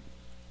 and he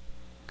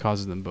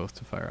causes them both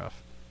to fire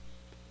off.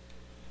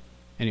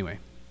 Anyway,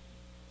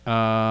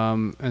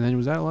 and then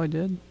was that all I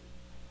did?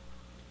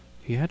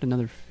 He had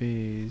another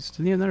phase.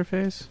 Didn't he have another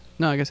phase?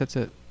 No, I guess that's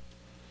it.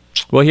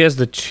 Well, he has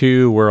the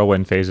 2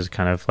 whirlwind phases,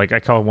 kind of like I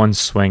call one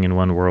swing and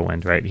one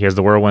whirlwind, right? He has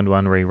the whirlwind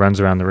one where he runs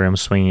around the room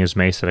swinging his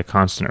mace at a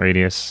constant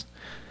radius,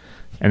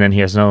 and then he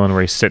has another one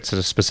where he sits at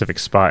a specific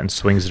spot and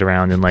swings it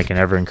around in like an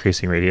ever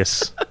increasing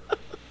radius.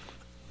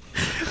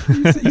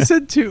 You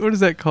said 2. What is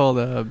that called?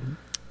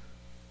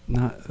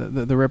 Not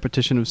the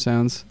repetition of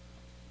sounds.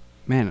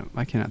 Man,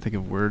 I cannot think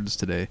of words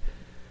today.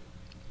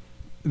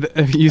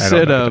 You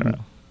said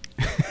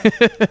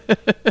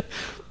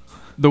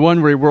the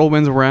one where he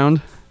whirlwinds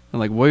around and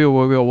like whoa.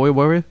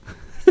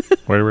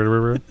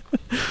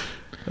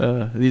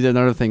 These are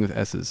another thing with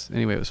S's.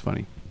 Anyway, it was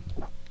funny.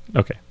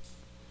 Okay,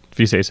 if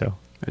you say so.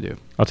 I do.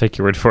 I'll take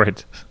your word for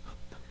it.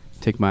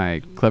 Take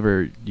my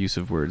clever use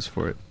of words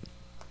for it.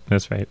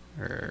 That's right.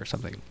 Or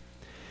something.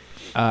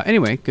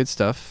 Anyway, good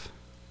stuff.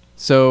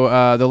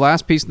 So the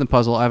last piece in the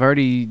puzzle, I've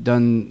already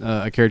done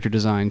a character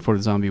design for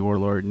the zombie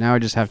warlord. Now I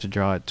just have to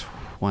draw it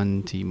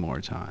 20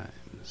 more times.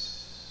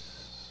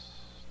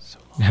 So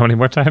long. How many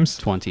more times?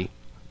 20.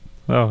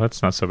 Oh,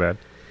 that's not so bad.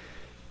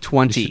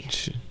 20.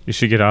 You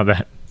should get on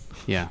that.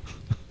 Yeah.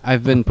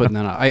 I've been putting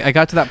that on. I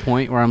got to that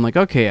point where I'm like,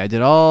 okay, I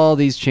did all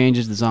these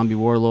changes to the zombie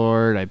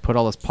warlord. I put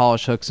all his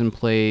polish hooks in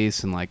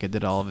place, and like I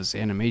did all of his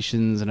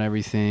animations and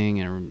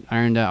everything, and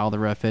ironed out all the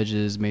rough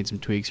edges, made some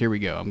tweaks. Here we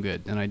go. I'm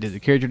good. And I did the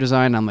character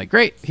design. And I'm like,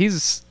 great.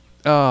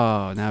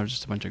 Now it's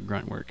just a bunch of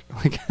grunt work.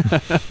 Like,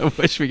 I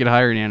wish we could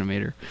hire an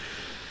animator,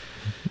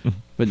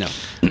 but no.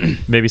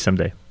 Maybe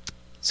someday.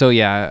 So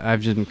yeah,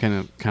 I've just been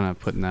kind of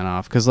putting that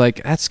off because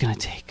like that's gonna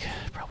take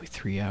probably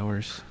 3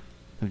 hours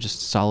of just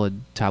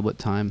solid tablet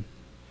time.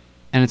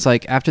 And it's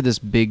like after this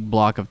big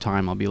block of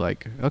time, I'll be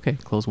like, okay,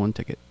 close 1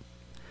 ticket.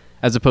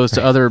 As opposed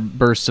to other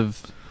bursts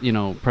of,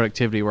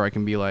 productivity where I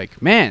can be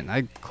like, man,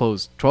 I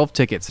closed 12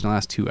 tickets in the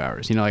last 2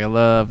 hours. Like I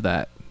love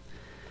that.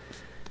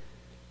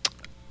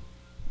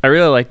 I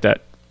really like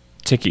that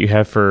ticket you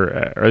have for,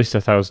 or at least I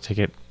thought it was a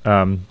ticket,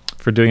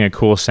 for doing a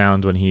cool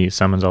sound when he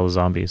summons all the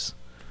zombies.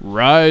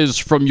 Rise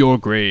from your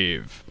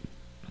grave.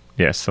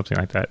 Yes, something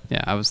like that.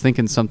 Yeah, I was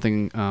thinking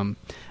something.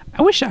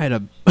 I wish I had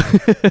a.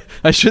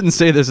 I shouldn't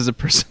say this as a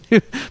person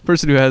who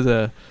has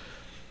a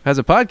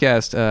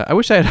podcast. I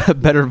wish I had a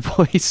better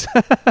voice.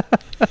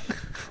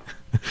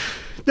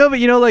 No, but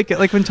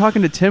like when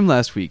talking to Tim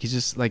last week, he's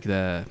just like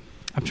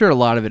I'm sure a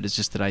lot of it is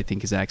just that I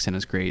think his accent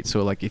is great.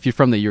 So like if you're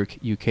from the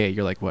UK,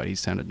 you're like, what? He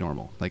sounded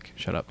normal. Like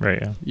shut up.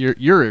 Right. Yeah.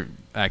 Your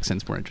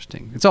accent's more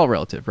interesting. It's all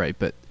relative, right?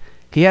 But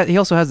he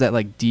also has that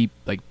like deep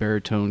like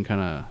baritone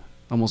kind of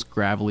almost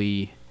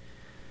gravelly.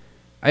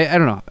 I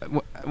don't know.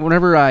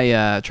 Whenever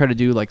I try to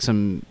do like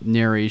some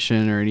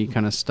narration or any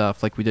kind of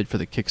stuff like we did for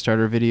the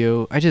Kickstarter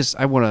video, I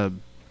want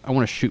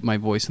to shoot my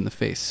voice in the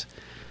face.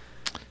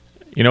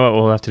 You know what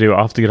we'll have to do?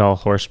 I'll have to get all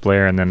horse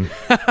Blair and then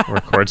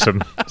record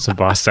some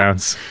boss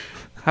sounds.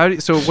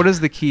 So what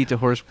is the key to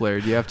horse Blair?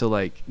 Do you have to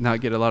like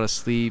not get a lot of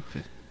sleep?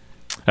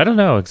 I don't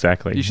know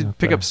exactly. You should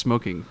pick up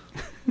smoking.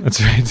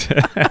 That's right.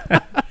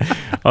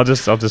 I'll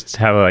just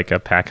have like a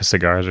pack of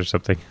cigars or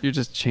something. You're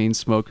just chain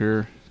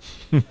smoker.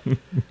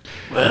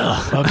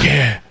 Well,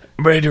 okay,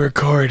 I'm ready to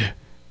record.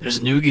 There's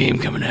a new game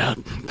coming out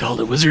called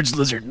The Wizard's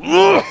Lizard.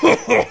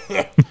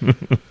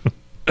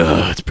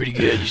 It's pretty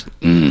good.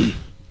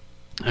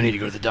 I need to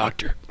go to the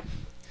doctor.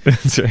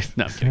 That's right.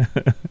 No, I'm kidding.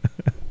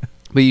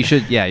 But you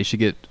should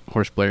get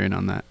Horse Blair in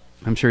on that.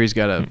 I'm sure he's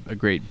got a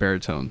great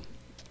baritone.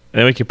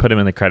 Then we could put him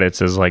in the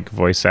credits as like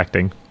voice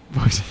acting.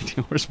 Voice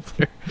acting Horse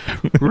Blair.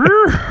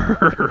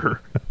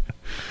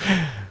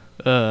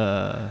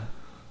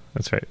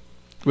 That's right.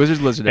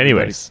 Wizard's Lizard.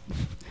 Anyways,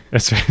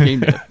 that's right. Game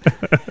dev.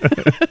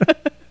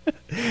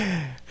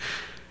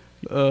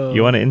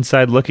 You want an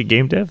inside look at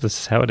game dev?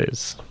 This is how it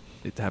is.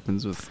 It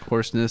happens with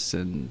hoarseness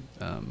and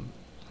lung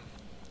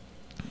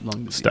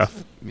disease.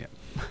 Stuff. Yeah.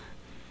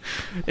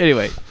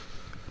 Anyway,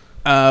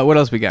 what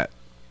else we got?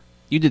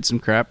 You did some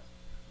crap.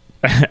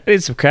 I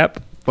did some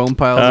crap. Bone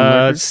piles and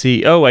records. Let's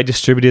see. Oh, I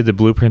distributed the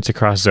blueprints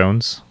across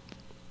zones.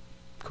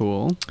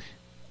 Cool.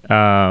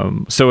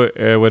 So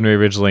when we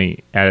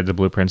originally added the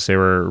blueprints, they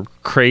were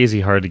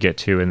crazy hard to get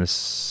to in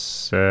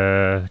this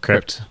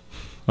crypt.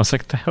 I was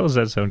like, "What the hell is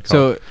that zone called?"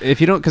 So if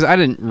you don't, because I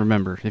didn't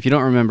remember. If you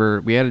don't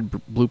remember, we added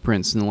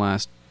blueprints in the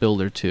last build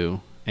or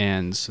two,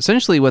 and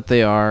essentially what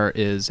they are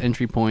is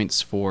entry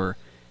points for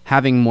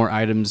having more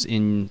items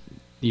in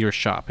your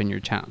shop in your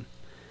town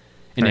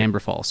in Right.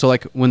 Amberfall. So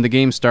like when the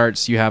game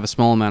starts, you have a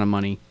small amount of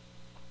money,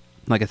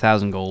 like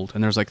 1,000 gold,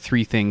 and there's like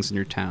 3 things in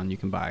your town you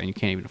can buy, and you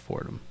can't even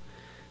afford them.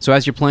 So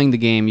as you're playing the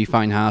game, you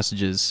find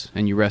hostages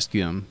and you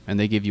rescue them, and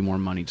they give you more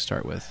money to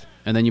start with,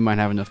 and then you might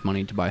have enough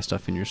money to buy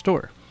stuff in your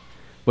store.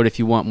 But if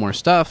you want more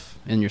stuff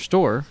in your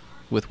store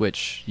with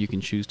which you can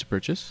choose to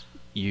purchase,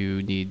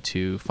 you need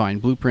to find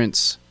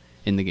blueprints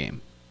in the game.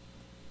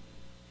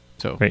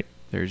 So Right.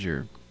 there's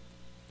your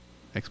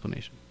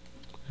explanation.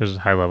 There's a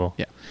high level.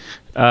 Yeah.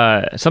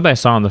 Something I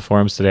saw on the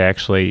forums today,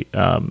 actually,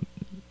 I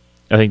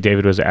think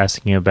David was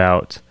asking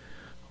about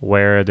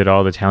where did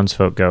all the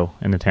townsfolk go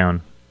in the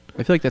town?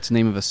 I feel like that's the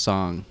name of a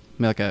song,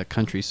 like a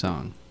country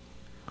song.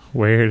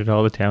 Where did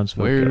all the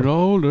townsfolk Where did go?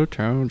 all the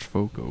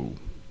townsfolk go?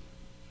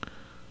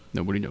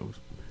 Nobody knows.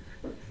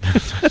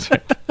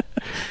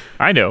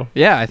 I know.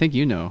 Yeah, I think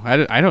you know. I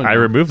don't know. I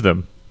removed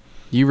them.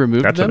 You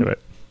removed That's them? what I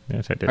did.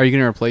 Yes, I did. Are you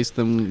going to replace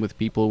them with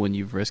people when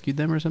you've rescued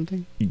them or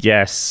something?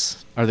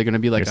 Yes. Are there going to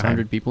be like Yes, I am.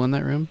 100 people in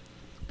that room?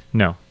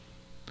 No.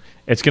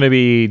 It's going to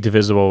be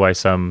divisible by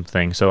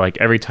something. So, like,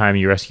 every time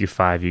you rescue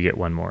 5, you get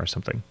 1 more or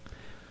something.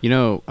 You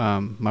know,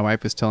 my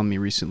wife was telling me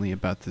recently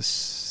about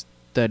this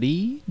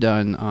study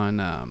done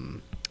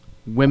on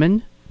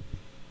women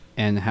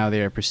and how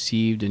they are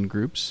perceived in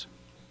groups.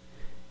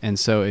 And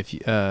so if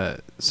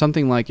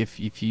something like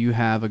if you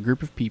have a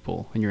group of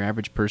people and your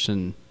average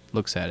person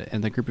looks at it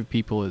and the group of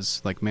people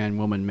is like man,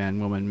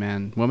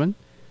 woman,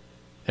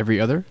 every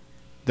other,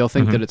 they'll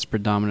think that it's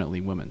predominantly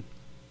women.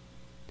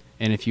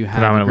 And if you have a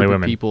Predominantly group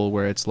of women. people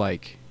where it's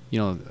like, you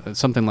know,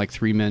 something like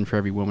 3 men for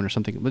every woman or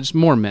something, but just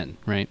more men,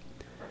 right?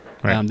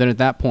 Right. Then at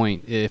that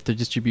point, if the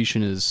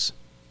distribution is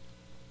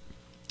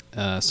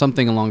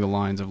something along the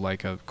lines of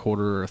like a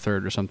quarter or a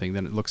third or something,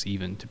 then it looks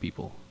even to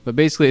people. But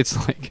basically, it's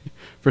like,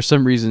 for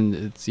some reason,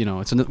 it's, you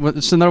know, it's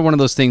another one of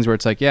those things where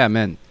it's like, yeah,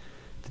 men,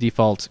 the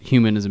default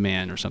human is a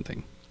man or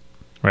something.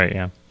 Right,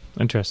 yeah.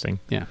 Interesting.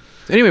 Yeah.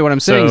 Anyway, what I'm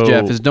saying, So-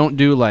 Jeff, is don't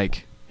do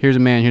like, here's a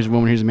man, here's a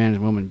woman, here's a man,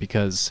 here's a woman,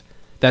 because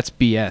that's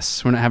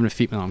BS. We're not having a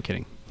female. No, I'm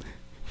kidding.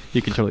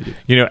 You can totally do that.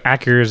 You know,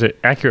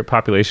 accurate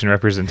population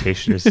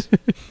representation is...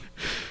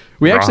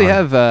 We actually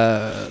wrong.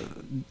 have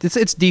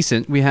it's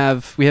decent. We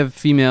have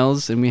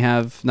females, and we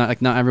have not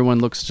everyone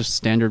looks just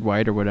standard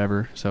white or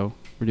whatever. So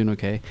we're doing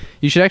okay.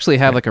 You should actually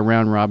have like a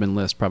round robin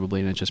list probably,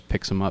 and it just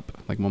picks them up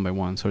like one by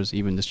one, so there's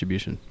even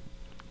distribution.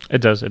 It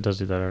does do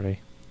that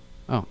already.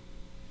 Oh,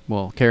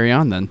 well, carry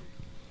on then.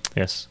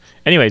 Yes.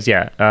 Anyways,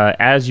 yeah.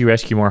 As you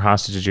rescue more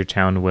hostages, your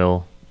town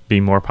will be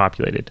more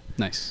populated.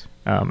 Nice.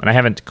 And I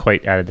haven't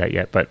quite added that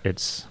yet, but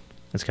it's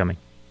coming.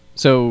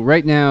 So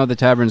right now the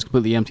tavern is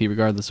completely empty,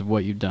 regardless of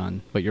what you've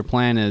done. But your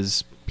plan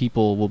is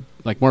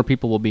more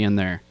people will be in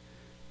there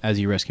as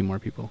you rescue more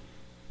people.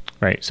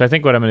 Right. So I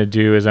think what I'm going to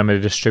do is I'm going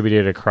to distribute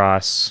it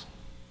across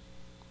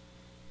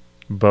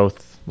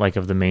both like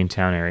of the main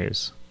town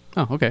areas.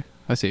 Oh, okay.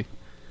 I see.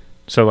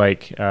 So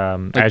like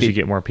as the you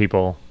get more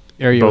people,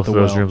 Area both with of the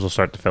those well. rooms will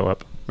start to fill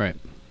up. Right.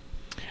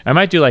 I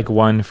might do like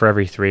 1 for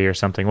every 3 or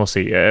something. We'll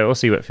see. We'll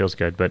see what feels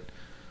good, but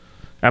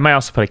I might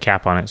also put a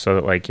cap on it so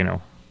that like, you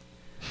know,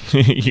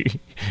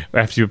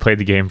 after you played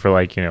the game for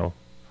like, you know,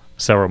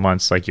 several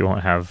months, like you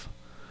won't have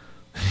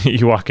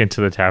you walk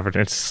into the tavern,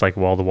 it's just like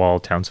wall-to-wall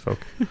townsfolk.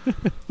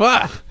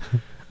 Ah!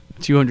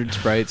 200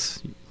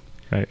 sprites.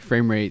 Right.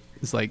 Frame rate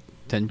is like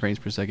 10 frames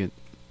per second.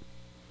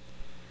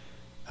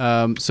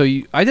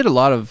 I did a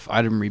lot of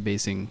item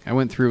rebasing. I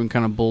went through and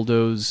kind of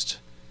bulldozed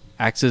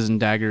axes and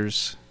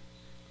daggers,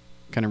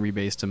 kind of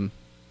rebased them.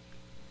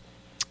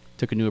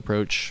 Took a new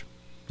approach.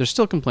 There's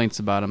still complaints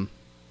about them.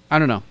 I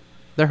don't know.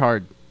 They're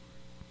hard.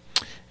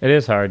 It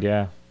is hard,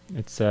 yeah.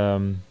 It's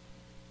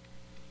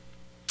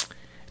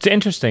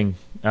interesting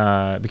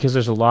because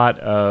there's a lot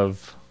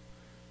of,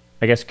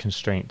 I guess,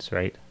 constraints,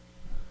 right?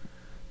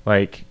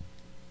 Like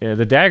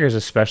the daggers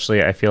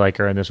especially, I feel like,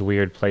 are in this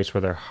weird place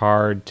where they're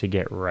hard to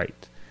get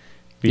right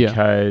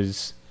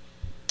because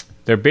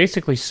they're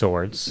basically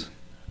swords,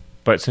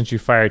 but since you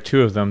fire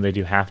 2 of them, they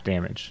do half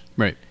damage.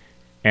 Right.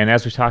 And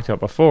as we talked about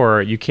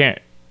before, you can't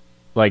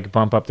like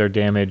bump up their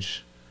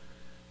damage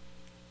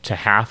to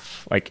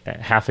half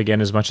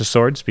again as much as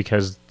swords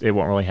because it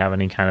won't really have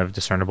any kind of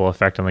discernible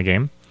effect on the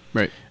game.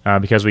 Right.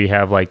 Because we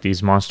have like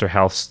these monster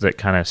healths that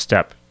kind of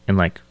step in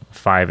like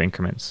 5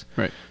 increments.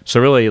 Right.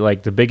 So really,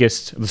 like the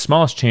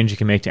smallest change you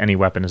can make to any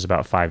weapon is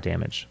about 5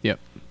 damage. Yep.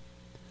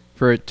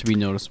 For it to be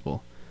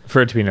noticeable.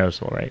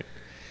 Right?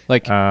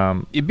 Like,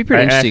 it'd be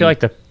pretty interesting. I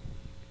feel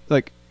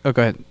like oh,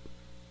 go ahead.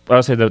 I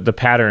would say the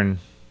pattern,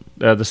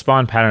 the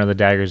spawn pattern of the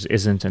daggers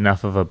isn't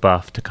enough of a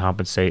buff to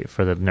compensate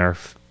for the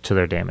nerf to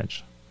their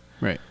damage.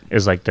 Right.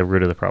 Is like the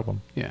root of the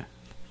problem. Yeah.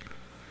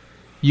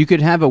 You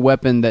could have a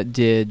weapon that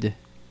did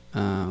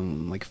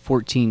like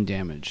 14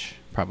 damage,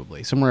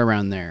 probably, somewhere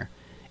around there.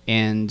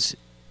 And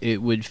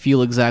it would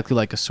feel exactly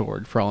like a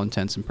sword for all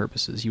intents and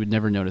purposes. You would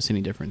never notice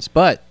any difference.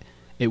 But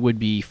it would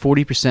be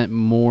 40%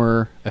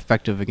 more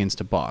effective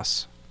against a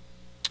boss.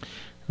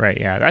 Right,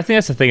 yeah. I think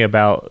that's the thing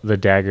about the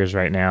daggers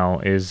right now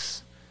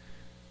is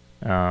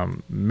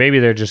maybe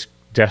they're just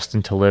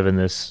destined to live in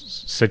this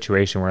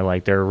situation where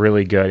like they're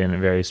really good in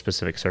very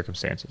specific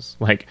circumstances.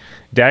 Like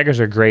daggers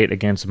are great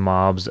against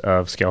mobs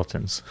of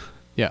skeletons.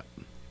 Yeah.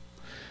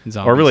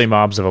 Zombies. Or really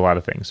mobs of a lot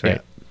of things,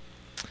 right?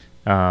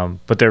 Yeah.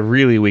 But they're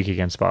really weak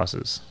against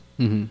bosses.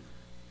 Mm-hmm.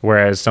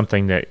 Whereas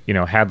something that,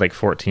 had like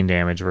 14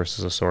 damage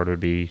versus a sword would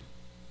be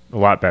a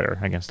lot better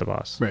against a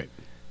boss. Right.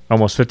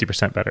 Almost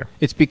 50% better.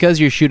 It's because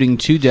you're shooting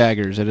 2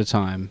 daggers at a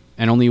time,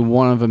 and only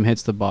one of them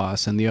hits the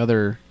boss, and the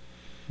other,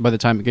 by the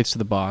time it gets to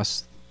the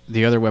boss,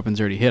 the other weapon's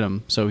already hit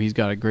him, so he's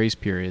got a grace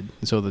period,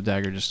 and so the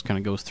dagger just kind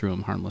of goes through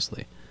him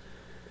harmlessly.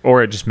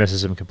 Or it just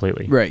misses him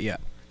completely. Right, yeah.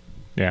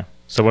 Yeah,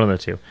 so one of the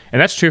two.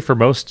 And that's true for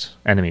most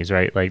enemies,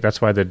 right? Like,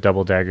 that's why the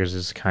double daggers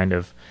is kind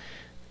of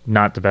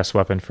not the best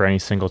weapon for any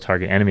single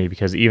target enemy,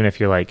 because even if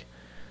you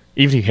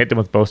hit them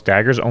with both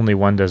daggers, only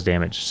one does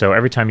damage. So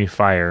every time you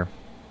fire,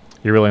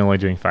 you're really only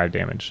doing 5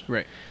 damage.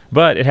 Right.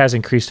 But it has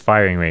increased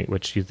firing rate,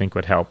 which you think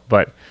would help.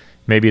 But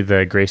maybe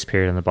the grace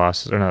period on the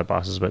bosses, or not the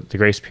bosses, but the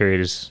grace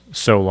period is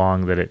so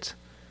long that it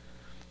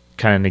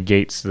kind of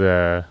negates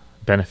the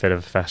benefit of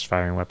a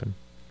fast-firing weapon.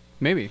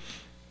 Maybe.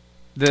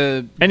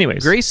 The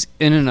Anyways. grace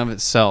in and of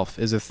itself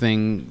is a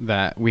thing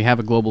that we have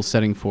a global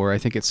setting for. I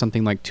think it's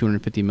something like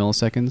 250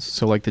 milliseconds.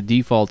 So like the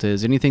default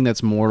is anything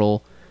that's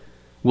mortal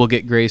will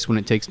get grace when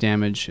it takes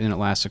damage, and it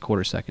lasts a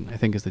quarter second, I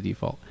think is the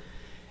default.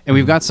 And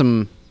we've got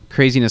some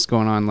craziness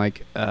going on,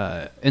 like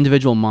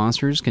individual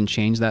monsters can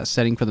change that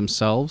setting for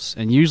themselves,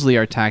 and usually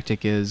our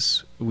tactic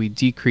is we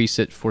decrease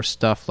it for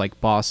stuff like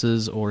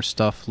bosses or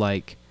stuff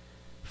like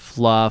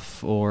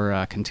fluff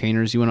or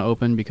containers you want to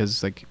open,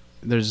 because like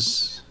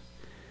it's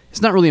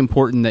not really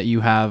important that you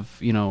have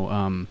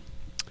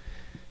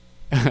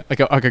like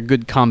a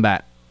good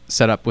combat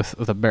set up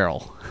with a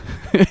barrel.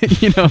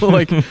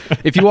 Like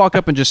if you walk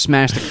up and just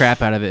smash the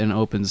crap out of it and it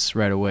opens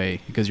right away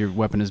because your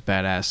weapon is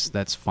badass,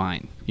 that's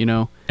fine.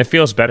 It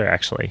feels better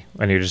actually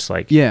when you're just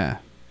like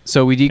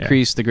So we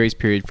decrease the grace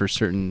period for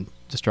certain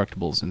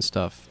destructibles and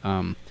stuff.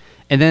 And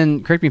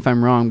then correct me if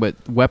I'm wrong, but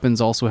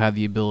weapons also have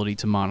the ability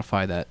to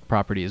modify that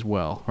property as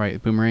well,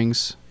 right?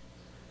 Boomerangs,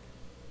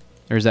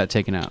 or is that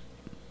taken out?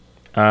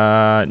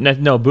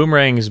 No,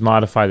 boomerangs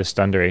modify the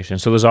stun duration.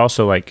 So there's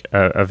also like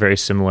a very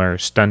similar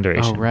stun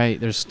duration. Oh, right.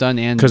 There's stun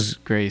and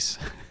grace.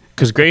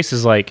 Because grace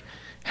is like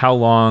how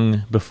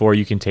long before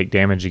you can take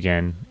damage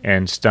again,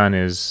 and stun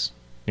is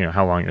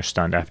how long you're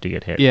stunned after you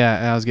get hit.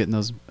 Yeah, I was getting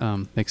those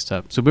mixed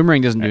up. So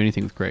boomerang doesn't do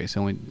anything with grace; it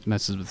only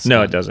messes with stun.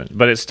 No, it doesn't.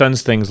 But it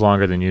stuns things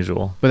longer than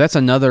usual. But that's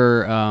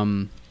another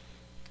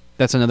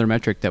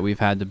metric that we've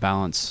had to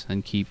balance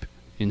and keep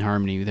in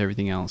harmony with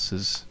everything else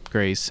is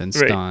grace and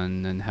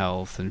stun and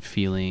health and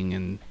feeling,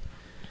 and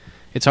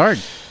it's hard.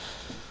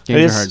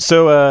 Games are hard.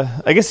 So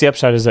I guess the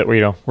upside is that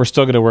we're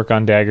still going to work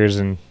on daggers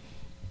and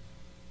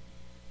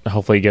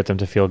hopefully get them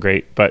to feel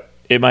great, but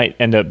it might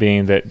end up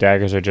being that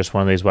daggers are just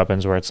one of these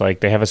weapons where it's like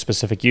they have a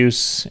specific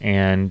use,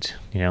 and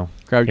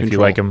crowd if control. you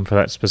like them for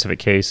that specific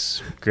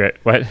case,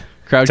 what?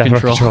 Crowd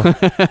control.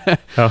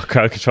 Oh,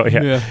 crowd control.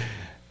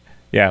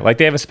 Yeah, like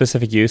they have a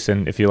specific use,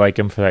 and if you like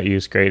them for that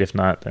use, great. If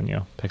not,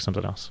 then pick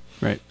something else.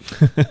 Right.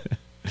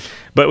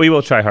 But we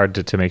will try hard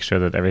to make sure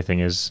that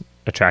everything is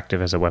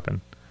attractive as a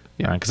weapon.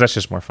 Yeah, because that's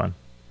just more fun.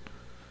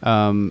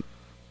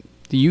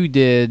 You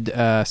did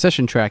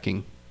session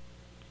tracking.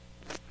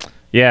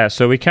 Yeah,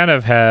 so we kind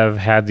of have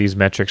had these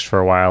metrics for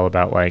a while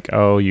about like,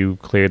 oh, you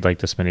cleared like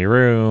this many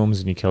rooms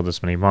and you killed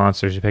this many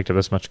monsters, you picked up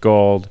this much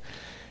gold.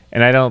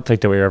 And I don't think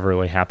that we were ever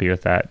really happy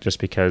with that, just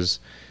because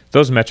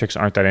those metrics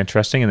aren't that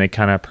interesting, and they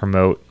kind of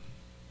promote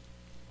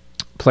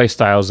play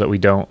styles that we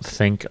don't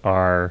think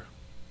are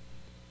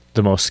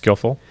the most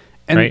skillful.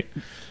 And right?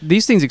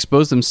 These things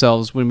exposed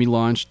themselves when we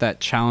launched that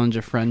challenge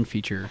a friend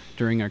feature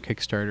during our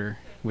Kickstarter,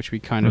 which we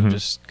kind of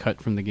just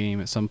cut from the game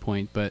at some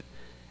point. But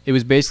it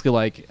was basically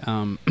like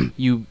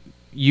you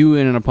you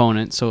and an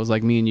opponent, so it was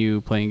like me and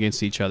you playing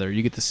against each other.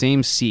 You get the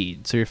same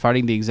seed, so you're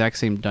fighting the exact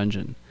same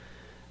dungeon.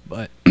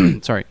 But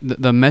sorry,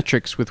 the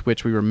metrics with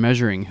which we were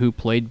measuring who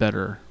played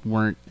better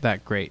weren't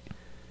that great,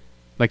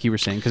 like you were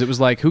saying, because it was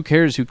like, who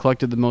cares who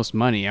collected the most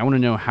money? I want to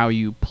know how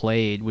you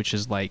played, which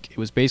is like, it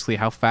was basically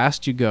how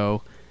fast you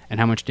go and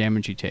how much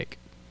damage you take.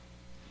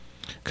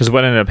 Because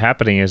what ended up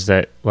happening is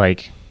that,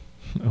 like,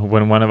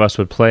 when one of us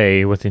would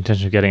play with the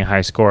intention of getting a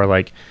high score,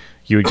 like,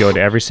 you would go to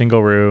every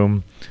single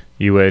room,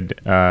 you would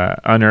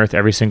unearth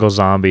every single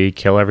zombie,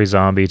 kill every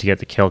zombie to get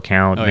the kill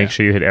count, make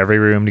sure you hit every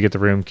room to get the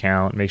room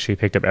count, make sure you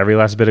picked up every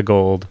last bit of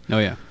gold. Oh,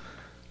 yeah.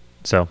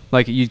 So,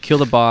 like, you'd kill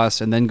the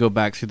boss and then go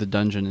back through the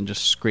dungeon and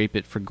just scrape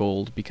it for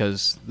gold,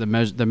 because the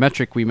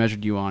metric we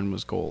measured you on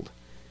was gold.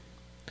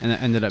 And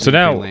that ended up being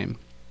pretty lame.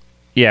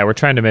 Yeah, we're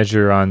trying to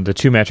measure on the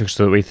two metrics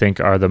that we think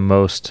are the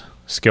most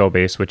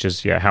skill-based, which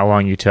is, how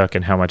long you took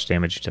and how much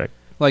damage you took.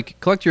 Like,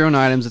 collect your own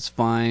items, it's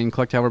fine.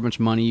 Collect however much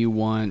money you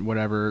want,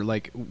 whatever.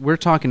 Like, we're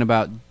talking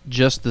about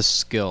just the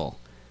skill.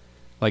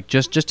 Like,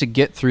 just to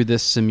get through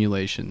this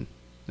simulation.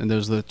 And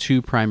those are the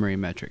two primary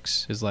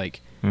metrics. Is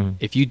like,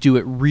 if you do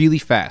it really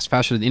fast,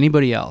 faster than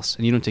anybody else,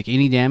 and you don't take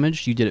any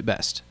damage, you did it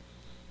best.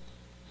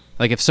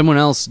 Like, if someone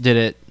else did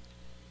it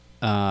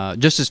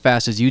just as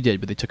fast as you did,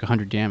 but they took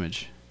 100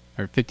 damage,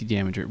 or 50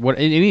 damage, or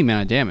any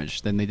amount of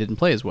damage, then they didn't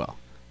play as well,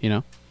 you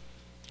know?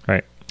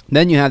 Right.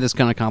 Then you have this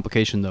kind of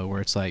complication, though, where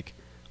it's like,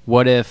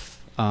 what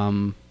if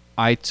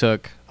I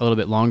took a little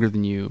bit longer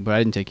than you, but I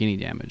didn't take any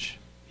damage?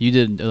 You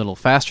did a little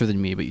faster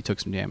than me, but you took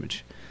some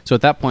damage. So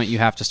at that point, you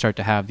have to start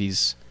to have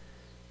these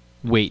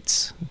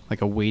weights,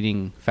 like a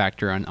weighting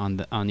factor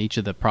on each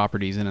of the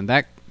properties, and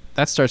that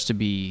starts to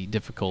be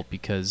difficult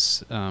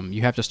because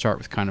you have to start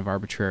with kind of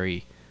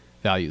arbitrary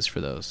values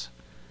for those.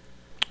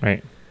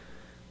 Right.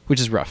 Which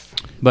is rough.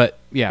 But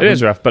yeah. It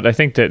is rough, but I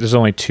think that there's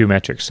only two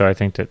metrics, so I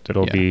think that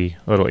it'll be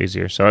a little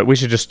easier. So we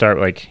should just start,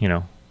 like,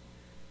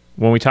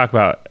 when we talk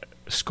about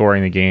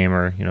scoring the game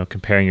or,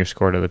 comparing your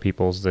score to other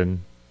people's,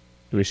 then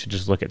we should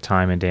just look at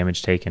time and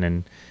damage taken.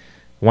 And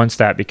once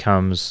that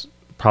becomes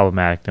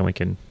problematic, then we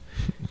can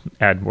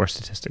add more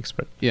statistics.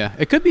 But yeah,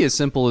 it could be as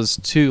simple as,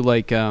 too,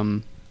 like,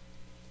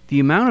 the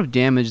amount of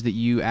damage that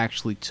you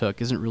actually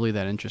took isn't really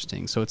that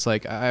interesting. So it's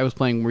like, I was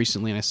playing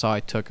recently and I saw I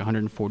took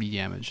 140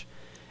 damage.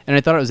 And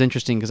I thought it was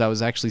interesting because I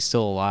was actually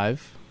still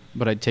alive,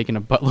 but I'd taken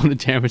a buttload of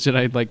damage and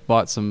I'd like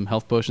bought some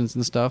health potions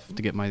and stuff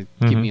to get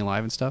keep me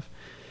alive and stuff.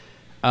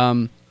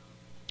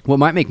 What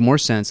might make more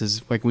sense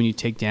is, like, when you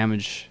take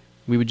damage,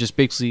 we would just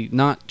basically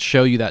not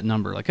show you that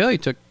number, like, oh, you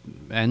took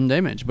N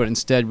damage, but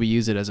instead we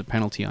use it as a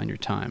penalty on your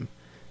time.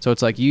 So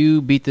it's like,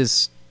 you beat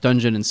this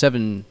dungeon in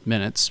 7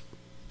 minutes,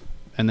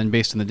 and then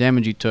based on the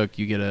damage you took,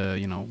 you get a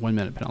 1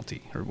 minute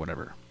penalty or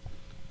whatever.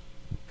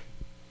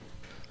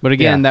 But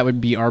again, that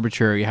would be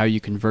arbitrary how you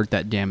convert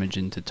that damage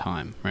into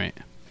time, right?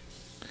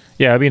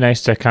 Yeah, it'd be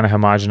nice to kind of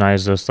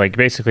homogenize those, like,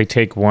 basically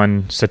take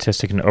one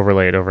statistic and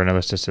overlay it over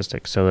another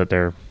statistic so that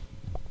they're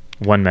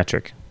one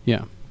metric.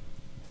 Yeah.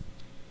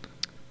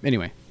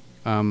 Anyway,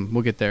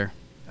 we'll get there.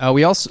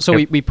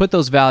 We put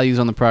those values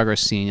on the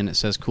progress scene, and it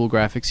says cool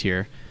graphics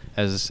here,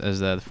 as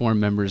the forum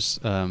members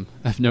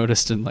have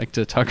noticed and like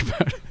to talk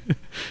about.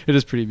 It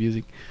is pretty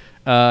amusing.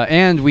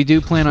 And we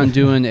do plan on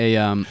doing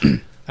a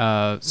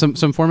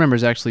some forum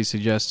members actually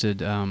suggested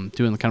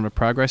doing kind of a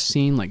progress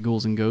scene like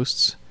Ghouls and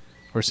Ghosts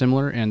or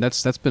similar, and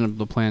that's been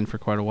the plan for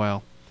quite a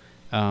while.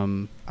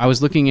 I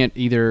was looking at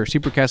either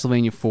Super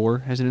Castlevania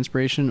 4 as an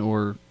inspiration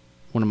or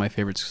one of my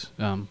favorites,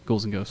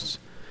 Ghouls and Ghosts.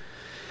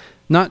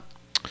 Not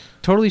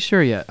totally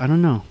sure yet. I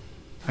don't know.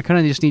 I kind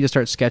of just need to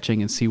start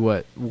sketching and see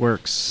what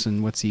works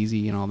and what's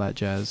easy and all that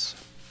jazz.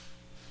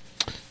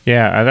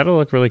 Yeah, that'll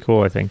look really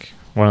cool, I think.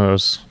 One of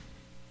those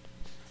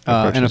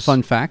and a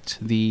fun fact,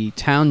 the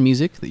town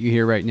music that you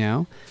hear right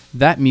now,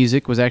 that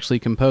music was actually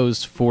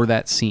composed for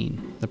that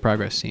scene, the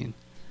progress scene.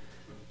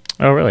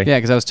 Oh, really? Yeah,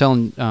 because I was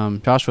telling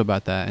Joshua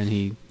about that, and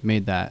he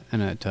made that,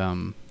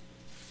 and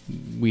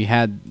we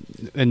had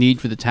a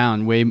need for the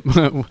town way,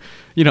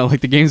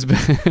 like the game's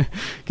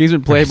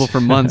been playable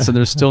for months, and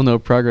there's still no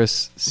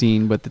progress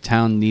scene, but the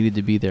town needed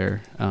to be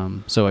there,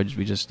 so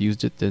we just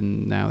used it,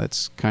 and now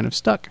it's kind of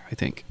stuck, I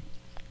think.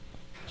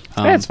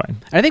 That's fine.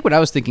 I think what I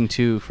was thinking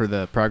too for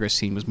the progress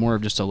scene was more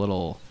of just a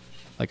little,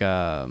 like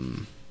a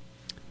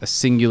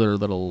singular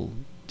little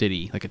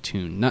ditty, like a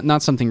tune,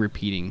 not something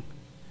repeating.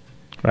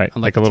 Right,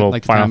 like a little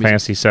Final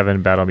Fantasy VII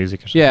battle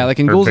music or something. Yeah, like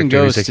in Ghouls and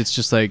Ghosts, it's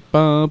just like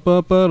ba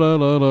ba ba da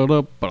da da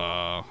da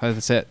ba.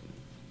 That's it.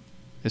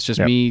 It's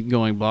just me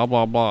going blah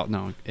blah blah.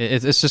 No,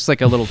 it's just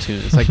like a little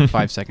tune. It's like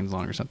 5 seconds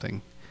long or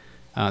something.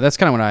 That's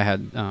kind of what I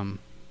had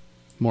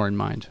more in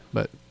mind,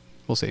 but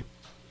we'll see.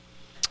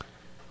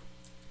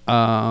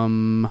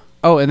 And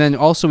then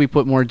also we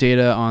put more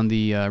data on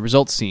the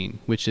results scene,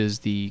 which is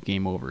the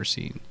game over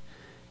scene.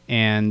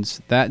 And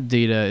that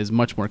data is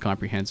much more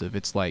comprehensive.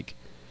 It's like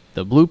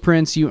the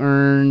blueprints you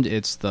earned,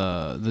 it's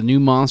the new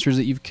monsters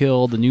that you've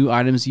killed, the new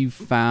items you've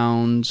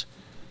found.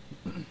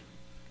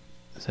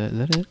 Is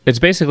that it? It's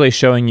basically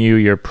showing you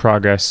your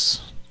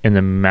progress in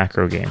the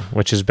macro game,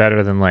 which is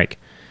better than, like,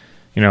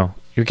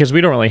 because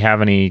we don't really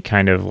have any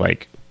kind of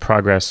like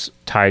progress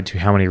tied to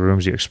how many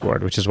rooms you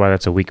explored, which is why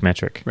that's a weak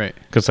metric. Right.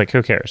 Because like,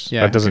 who cares?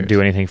 Yeah, that doesn't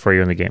do anything for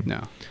you in the game.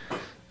 No.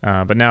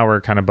 But now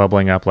we're kind of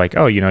bubbling up like,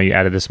 oh, you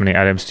added this many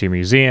items to your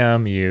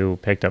museum, you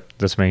picked up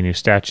this many new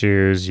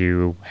statues,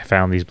 you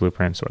found these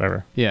blueprints,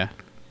 whatever. Yeah.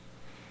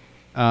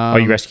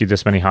 You rescued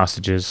this many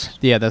hostages.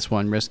 Yeah, that's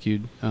one.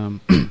 Rescued.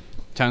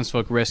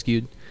 Townsfolk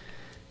rescued.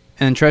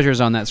 And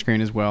treasure's on that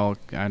screen as well.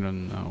 I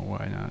don't know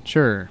why not.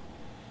 Sure.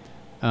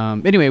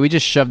 Anyway, we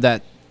just shoved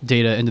that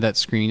data into that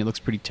screen. It looks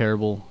pretty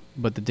terrible,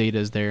 but the data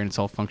is there and it's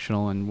all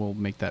functional, and we'll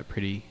make that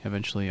pretty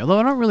eventually. Although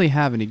I don't really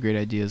have any great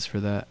ideas for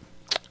that.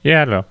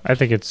 Yeah, I don't know. I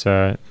think it's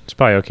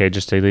probably okay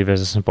just to leave it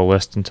as a simple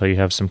list until you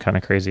have some kind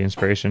of crazy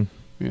inspiration.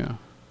 Yeah.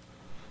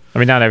 I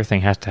mean, not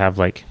everything has to have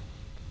like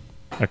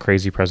a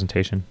crazy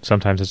presentation.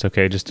 Sometimes it's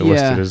okay just to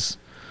list it as,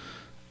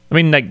 I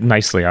mean, like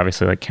nicely,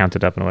 obviously, like count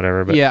it up and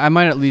whatever. But yeah, I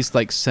might at least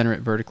like center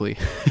it vertically.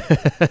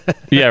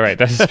 Yeah, right.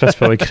 That's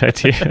probably a good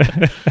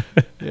idea.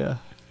 Yeah.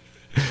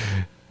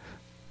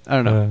 I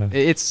don't know.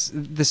 It's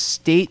the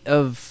state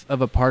of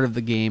a part of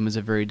the game is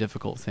a very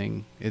difficult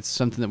thing. It's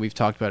something that we've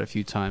talked about a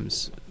few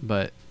times,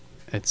 but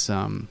it's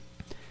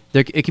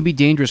it can be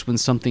dangerous when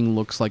something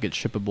looks like it's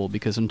shippable,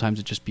 because sometimes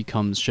it just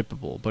becomes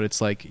shippable. But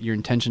it's like your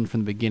intention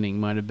from the beginning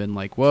might have been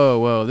like,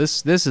 whoa,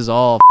 this is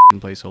all f***ing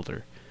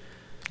placeholder.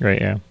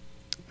 Right. Yeah.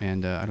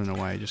 And I don't know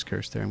why I just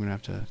cursed there. I'm gonna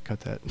have to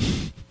cut that.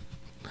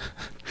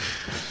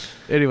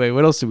 Anyway,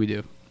 what else did we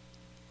do?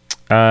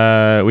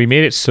 We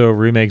made it so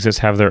room exits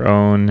have their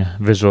own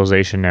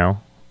visualization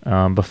now.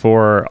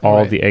 Before,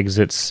 all the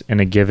exits in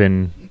a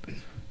given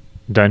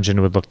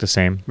dungeon would look the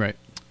same. Right.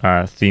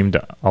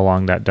 Themed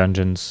along that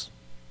dungeon's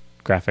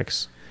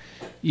graphics.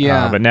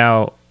 Yeah. But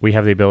now we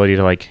have the ability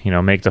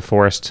to make the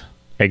forest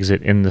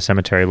exit in the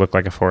cemetery look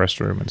like a forest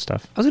room and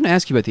stuff. I was going to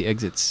ask you about the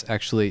exits,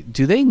 actually.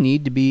 Do they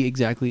need to be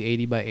exactly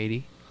 80 by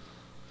 80?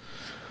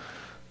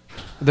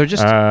 They're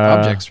just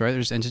objects, right? They're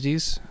just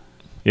entities?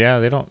 Yeah,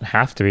 they don't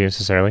have to be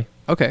necessarily.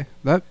 Okay,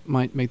 that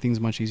might make things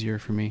much easier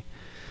for me.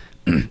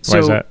 Why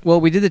is that?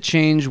 Well, we did the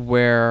change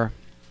where...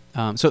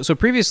 So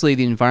previously,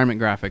 the environment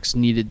graphics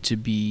needed to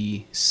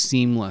be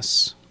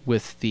seamless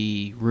with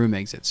the room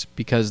exits,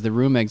 because the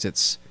room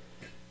exits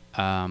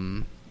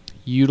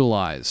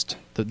utilized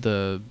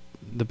the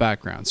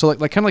background. So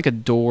like kind of like a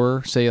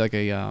door, say like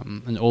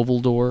an oval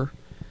door.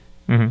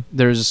 Mm-hmm.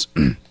 There's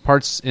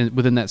parts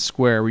within that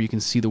square where you can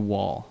see the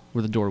wall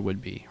where the door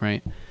would be,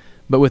 right?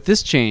 But with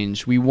this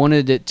change, we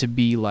wanted it to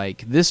be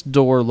like, this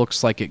door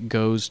looks like it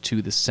goes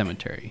to the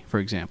cemetery, for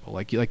example.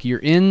 Like you're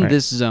in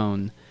this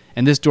zone,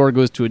 and this door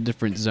goes to a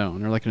different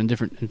zone, or like in a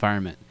different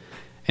environment.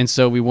 And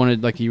so we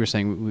wanted, like you were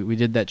saying, we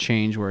did that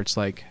change where it's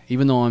like,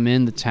 even though I'm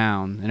in the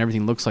town and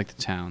everything looks like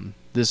the town,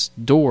 this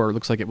door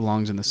looks like it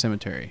belongs in the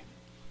cemetery.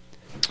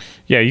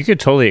 Yeah, you could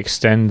totally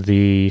extend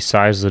the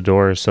size of the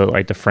doors so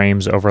like the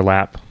frames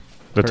overlap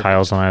the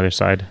tiles on either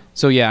side.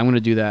 So yeah, I'm going to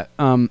do that.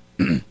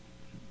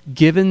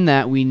 Given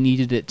that we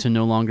needed it to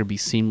no longer be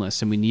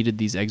seamless and we needed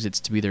these exits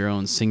to be their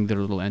own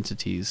singular little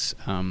entities,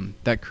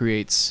 that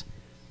creates,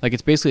 like,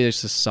 it's basically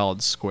just a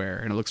solid square,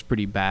 and it looks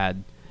pretty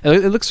bad.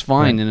 It looks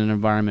fine in an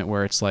environment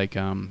where it's like,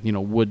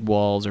 wood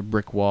walls or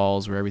brick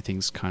walls where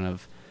everything's kind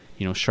of,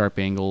 sharp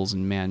angles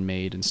and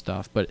man-made and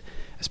stuff. But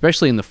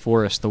especially in the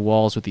forest, the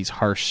walls with these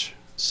harsh,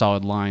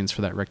 solid lines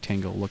for that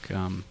rectangle look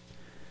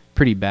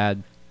pretty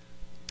bad.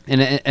 And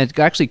it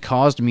actually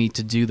caused me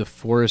to do the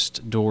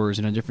forest doors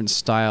in a different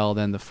style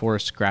than the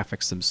forest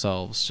graphics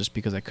themselves, just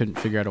because I couldn't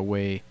figure out a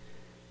way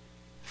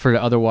for it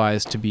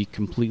otherwise to be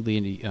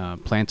completely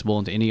plantable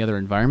into any other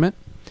environment.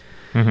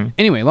 Mm-hmm.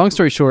 Anyway, long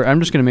story short, I'm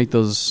just going to make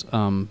those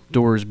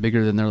doors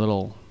bigger than their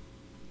little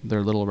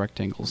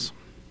rectangles.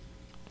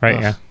 Right,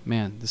 yeah.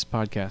 Man, this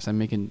podcast,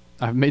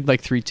 I've made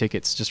like 3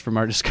 tickets just from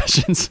our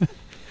discussions.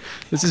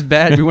 This is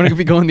bad. We want to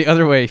be going the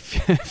other way.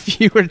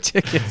 Fewer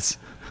tickets.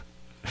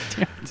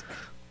 Damn it.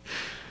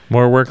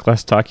 More work,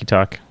 less talky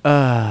talk.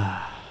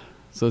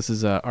 So this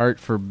is art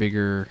for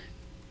bigger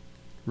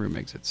room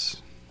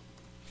exits.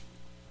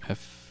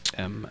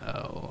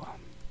 FML.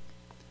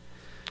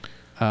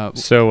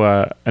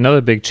 So another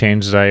big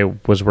change that I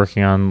was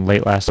working on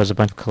late last was a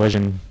bunch of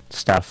collision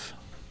stuff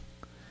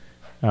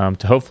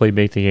to hopefully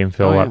make the game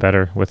feel a lot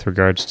better with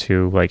regards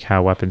to like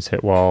how weapons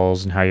hit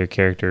walls and how your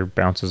character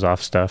bounces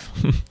off stuff.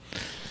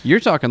 You're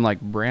talking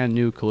like brand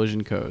new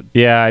collision code.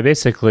 Yeah, I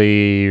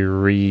basically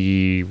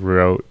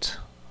rewrote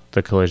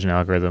the collision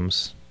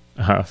algorithms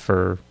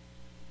for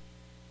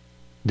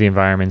the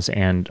environments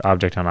and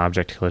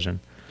object-on-object collision.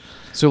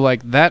 So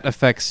like that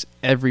affects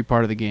every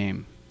part of the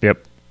game.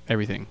 Yep.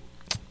 Everything.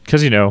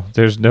 Because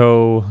there's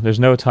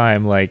no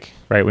time like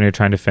right when you're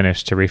trying to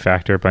finish to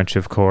refactor a bunch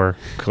of core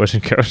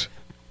collision code.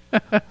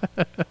 But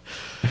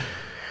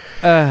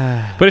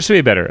it should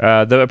be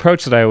better. The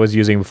approach that I was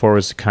using before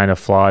was kind of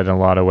flawed in a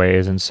lot of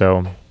ways, and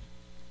so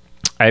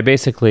I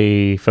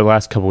basically, for the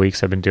last couple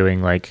weeks, I've been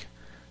doing like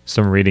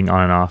some reading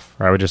on and off,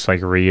 where I would just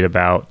like read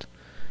about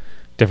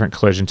different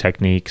collision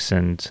techniques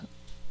and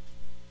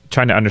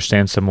trying to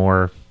understand some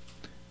more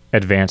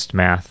advanced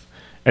math.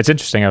 it's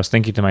interesting. I was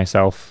thinking to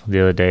myself the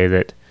other day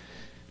that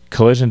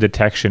collision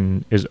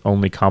detection is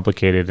only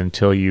complicated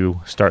until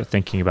you start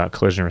thinking about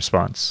collision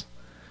response,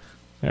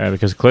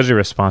 because collision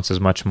response is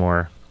much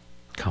more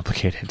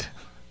complicated.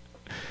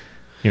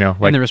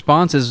 And the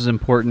response is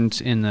important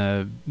in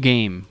the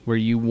game where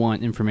you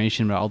want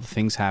information about all the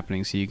things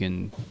happening so you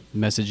can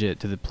message it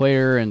to the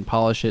player and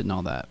polish it and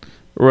all that.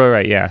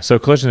 Right, yeah. So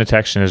collision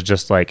detection is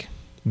just like,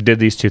 did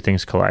these two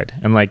things collide?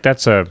 And like,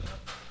 that's a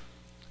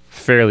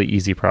fairly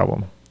easy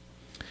problem.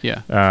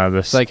 Yeah.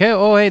 It's like,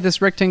 hey,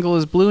 this rectangle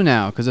is blue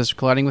now because it's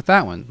colliding with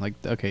that one. Like,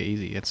 okay,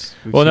 easy. It's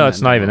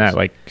not even that.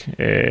 Like,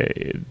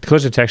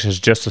 collision detection is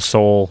just the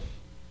sole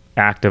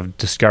act of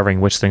discovering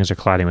which things are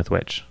colliding with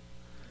which.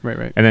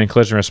 Right. And then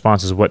collision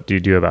response is, what do you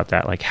do about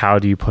that? Like, how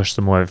do you push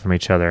them away from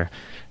each other?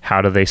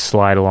 How do they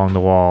slide along the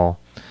wall?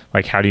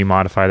 Like, how do you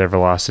modify their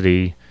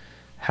velocity?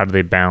 How do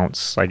they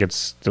bounce? Like,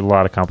 it's a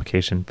lot of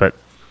complication. But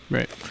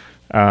right.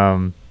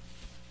 I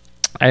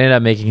ended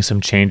up making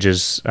some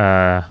changes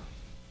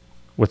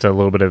with a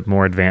little bit of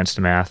more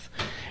advanced math.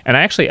 And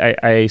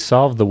I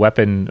solved the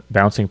weapon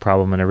bouncing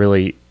problem in a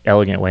really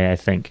elegant way, I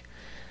think.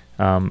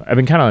 I've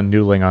been kind of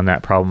noodling on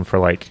that problem for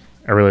like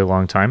a really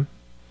long time.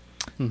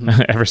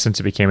 Mm-hmm. Ever since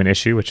it became an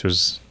issue, which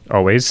was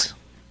always.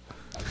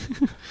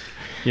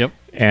 Yep.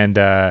 And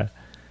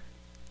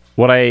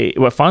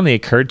what finally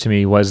occurred to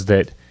me was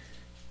that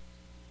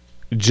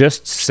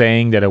just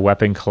saying that a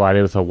weapon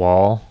collided with a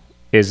wall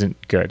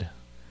isn't good,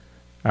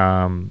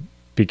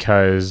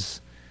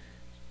 because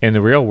in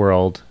the real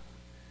world,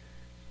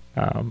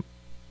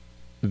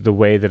 the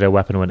way that a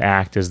weapon would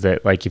act is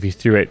that, like, if you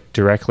threw it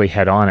directly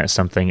head on at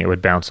something, it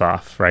would bounce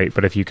off, right?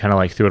 But if you kind of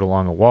like threw it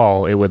along a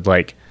wall, it would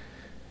like,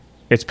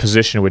 its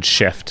position would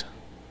shift,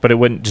 but it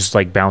wouldn't just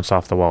like bounce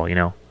off the wall,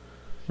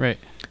 Right.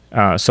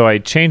 So I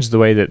changed the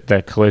way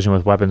that collision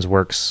with weapons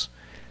works,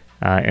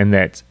 in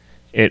that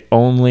it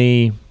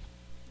only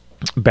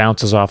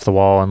bounces off the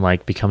wall and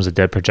like becomes a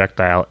dead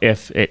projectile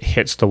if it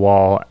hits the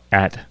wall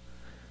at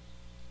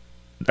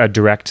a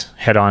direct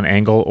head-on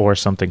angle or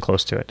something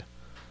close to it.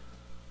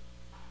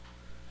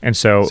 And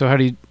so how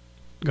do you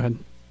go ahead?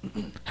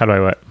 How do I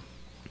what?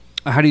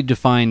 How do you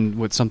define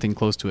what something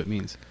close to it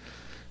means?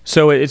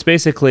 So it's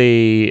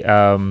basically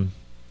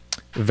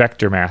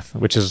vector math,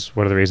 which is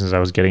one of the reasons I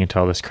was getting into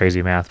all this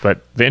crazy math.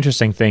 But the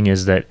interesting thing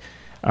is that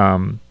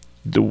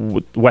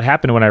what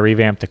happened when I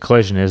revamped the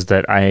collision is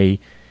that I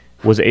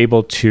was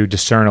able to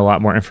discern a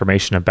lot more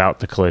information about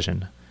the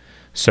collision.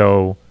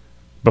 So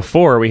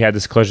before, we had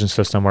this collision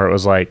system where it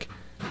was like,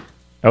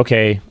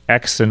 okay,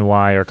 X and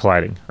Y are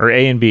colliding, or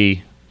A and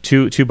B,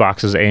 two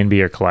boxes A and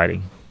B are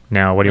colliding.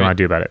 Now, what do you want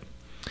to do about it?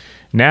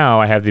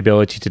 Now I have the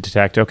ability to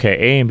detect, okay,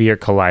 A and B are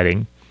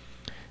colliding.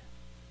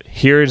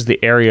 Here's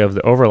the area of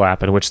the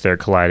overlap in which they're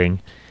colliding.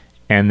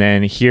 And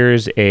then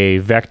here's a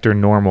vector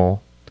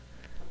normal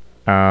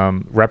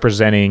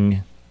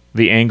representing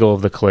the angle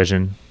of the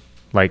collision,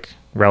 like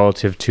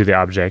relative to the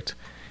object.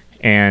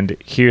 And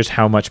here's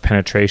how much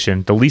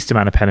penetration, the least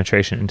amount of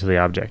penetration into the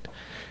object.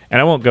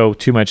 And I won't go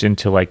too much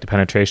into like the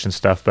penetration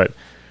stuff, but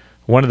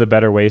one of the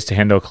better ways to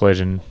handle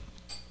collision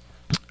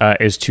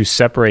is to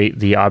separate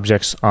the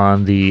objects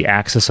on the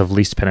axis of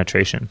least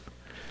penetration.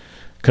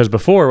 Because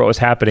before, what was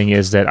happening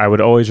is that I would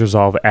always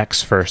resolve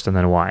X first and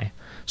then Y.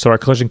 So our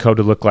collision code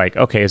would look like,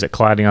 okay, is it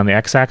colliding on the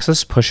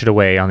X-axis? Push it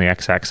away on the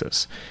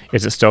X-axis.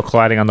 Is it still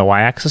colliding on the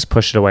Y-axis?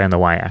 Push it away on the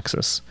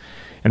Y-axis.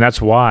 And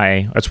that's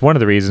one of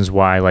the reasons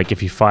why, like,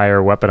 if you fire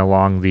a weapon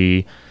along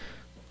the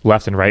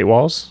left and right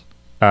walls,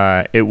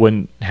 it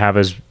wouldn't have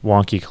as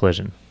wonky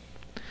collision.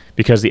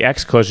 Because the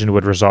X collision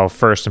would resolve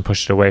first and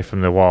push it away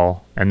from the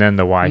wall, and then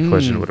the Y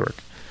collision would work.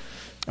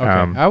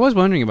 Okay, I was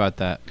wondering about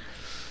that.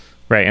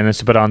 Right,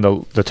 and but on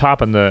the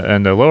top and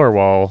the lower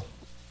wall,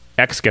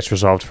 X gets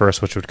resolved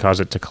first, which would cause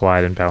it to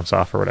collide and bounce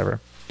off or whatever.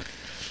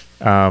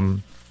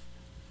 But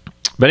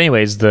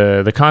anyways,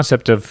 the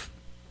concept of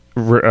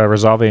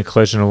resolving a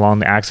collision along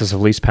the axis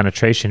of least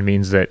penetration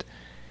means that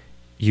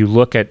you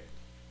look at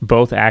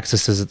both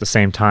axes at the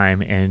same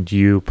time and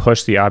you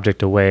push the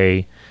object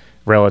away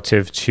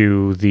relative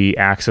to the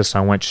axis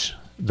on which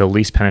the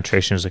least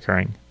penetration is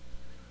occurring.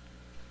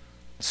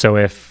 So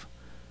if,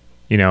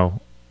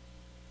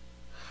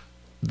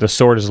 the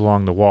sword is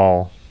along the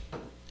wall,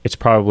 it's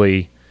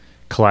probably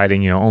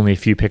colliding, only a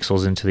few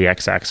pixels into the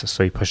X-axis,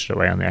 so you push it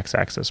away on the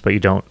X-axis, but you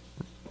don't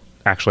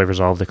actually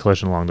resolve the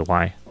collision along the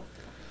Y.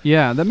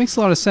 Yeah, that makes a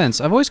lot of sense.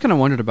 I've always kind of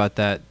wondered about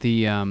that,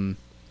 the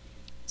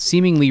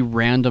seemingly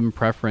random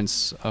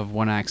preference of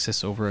one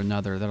axis over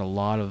another that a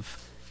lot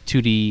of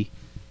 2D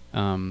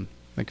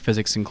like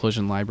physics and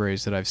collision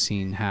libraries that I've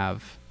seen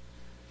have.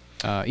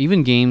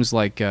 Even games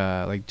like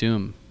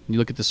Doom, you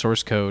look at the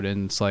source code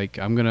and it's like,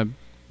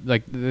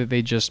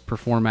 they just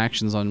perform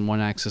actions on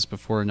one axis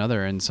before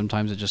another, and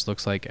sometimes it just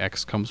looks like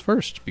X comes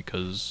first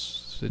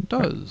because it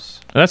does.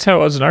 And that's how it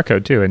was in our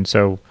code too, and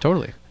so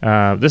totally.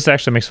 This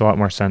actually makes a lot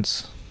more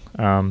sense.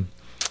 And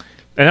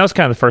that was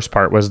kind of the first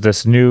part, was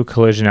this new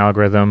collision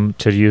algorithm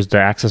to use the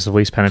axis of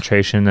least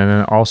penetration, and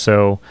then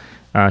also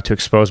to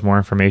expose more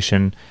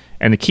information.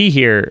 And the key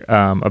here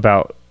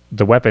about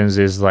the weapons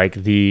is like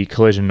the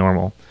collision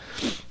normal.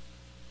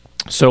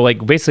 So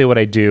like basically what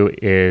I do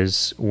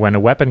is when a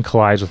weapon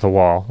collides with a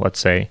wall, let's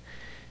say,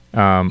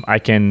 I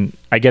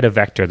get a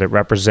vector that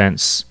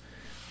represents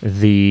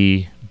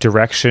the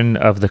direction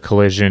of the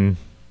collision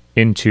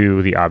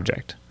into the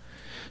object.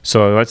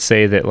 So let's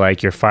say that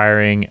like you're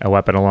firing a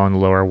weapon along the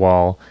lower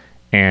wall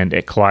and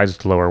it collides with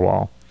the lower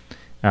wall.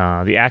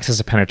 The axis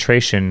of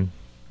penetration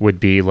would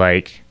be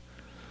like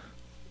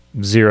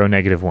 0,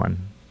 -1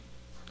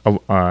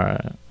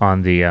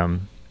 on the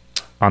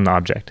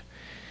object.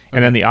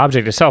 And then the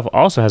object itself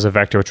also has a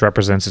vector which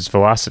represents its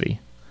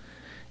velocity.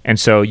 And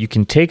so you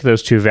can take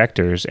those two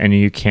vectors and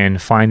you can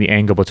find the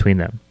angle between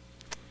them.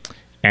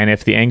 And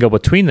if the angle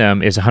between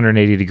them is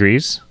 180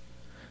 degrees,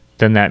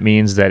 then that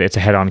means that it's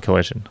a head-on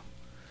collision.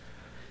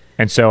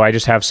 And so I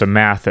just have some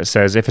math that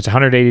says if it's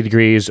 180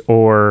 degrees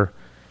or,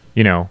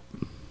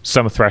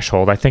 some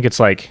threshold, I think it's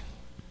like,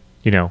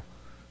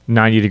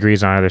 90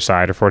 degrees on either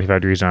side or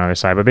 45 degrees on either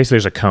side, but basically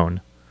there's a cone.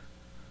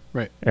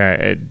 Right.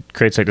 It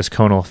creates like this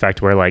conal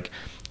effect where like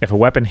if a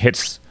weapon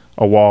hits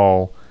a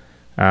wall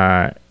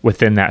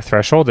within that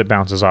threshold, it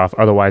bounces off.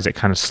 Otherwise, it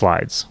kind of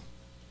slides.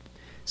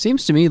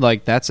 Seems to me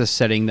like that's a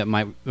setting that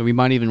we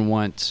might even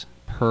want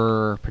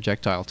per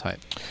projectile type.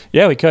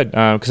 Yeah, we could,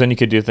 because then you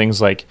could do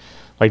things like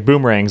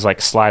boomerangs,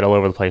 like slide all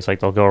over the place, like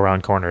they'll go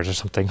around corners or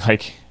something.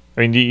 Like,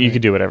 I mean, you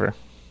could do whatever.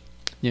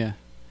 Yeah,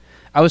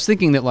 I was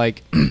thinking that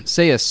like,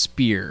 say a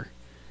spear,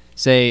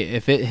 say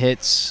if it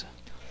hits,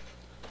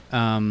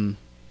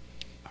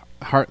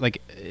 hard,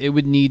 like it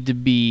would need to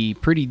be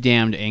pretty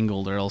damned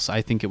angled, or else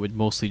I think it would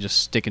mostly just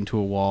stick into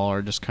a wall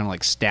or just kind of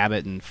like stab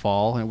it and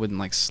fall, and it wouldn't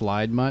like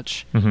slide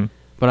much. Mm-hmm.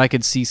 But I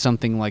could see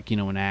something like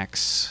an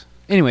axe.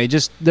 Anyway,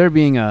 just there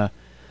being a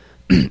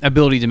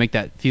ability to make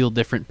that feel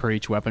different per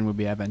each weapon would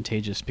be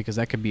advantageous, because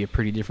that could be a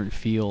pretty different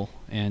feel,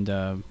 and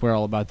we're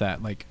all about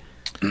that. Like,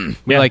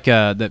 we like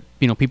that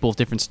people with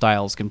different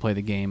styles can play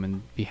the game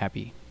and be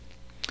happy.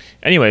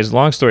 Anyways,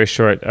 long story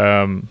short,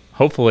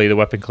 hopefully the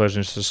weapon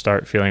collisions will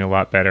start feeling a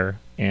lot better,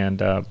 and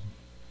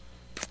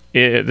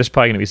there's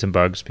probably going to be some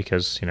bugs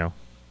because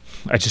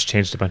I just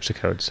changed a bunch of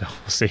code, so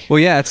we'll see. Well,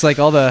 yeah, it's like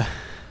all the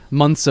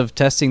months of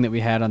testing that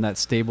we had on that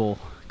stable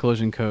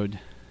collision code.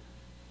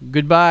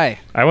 Goodbye.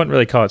 I wouldn't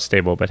really call it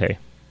stable, but hey.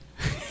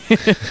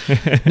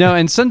 No,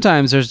 and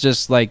sometimes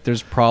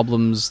there's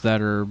problems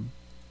that are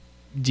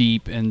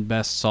deep and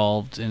best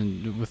solved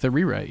with a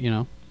rewrite,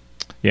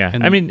 Yeah,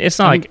 and I mean, it's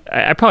not like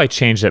I probably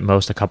changed at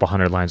most a couple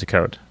hundred lines of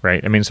code,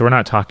 right? I mean, so we're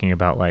not talking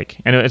about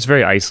and it's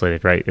very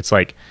isolated, right? It's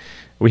like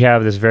we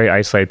have this very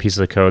isolated piece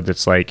of the code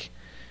that's like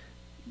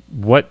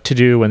what to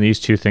do when these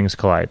two things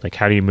collide. Like,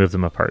 how do you move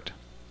them apart?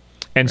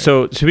 And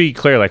so to be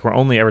clear, like we're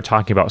only ever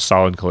talking about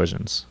solid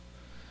collisions,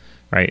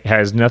 right? It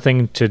has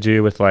nothing to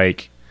do with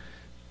like,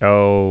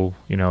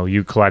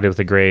 you collided with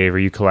a grave, or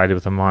you collided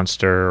with a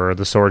monster, or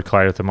the sword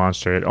collided with a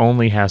monster. It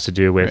only has to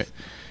do with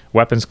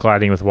weapons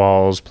colliding with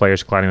walls,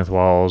 players colliding with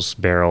walls,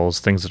 barrels,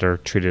 things that are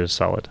treated as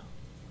solid.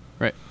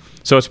 Right.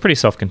 So it's pretty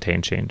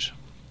self-contained change.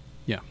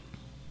 Yeah.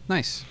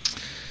 Nice.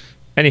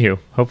 Anywho,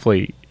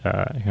 hopefully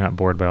you're not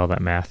bored by all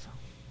that math.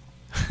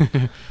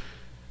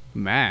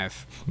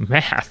 Math?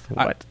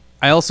 What?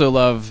 I also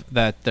love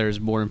that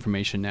there's more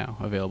information now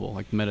available,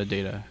 like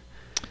metadata.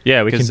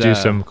 Yeah, we can do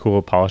some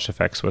cool polish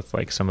effects with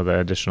like some of the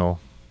additional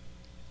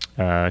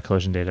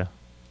collision data.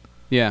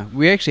 Yeah,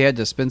 we actually had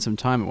to spend some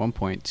time at one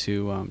point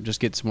to just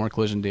get some more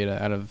collision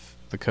data out of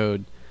the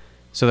code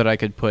so that I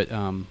could put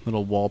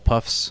little wall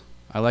puffs.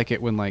 I like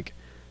it when, like,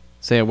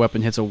 say a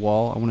weapon hits a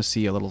wall, I want to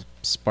see a little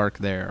spark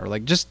there, or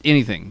like just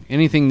anything.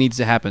 Anything needs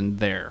to happen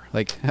there.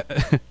 Like,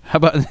 how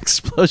about an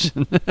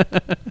explosion?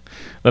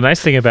 The nice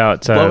thing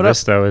about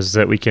this, though, is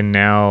that we can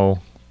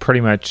now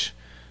pretty much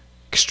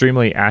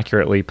extremely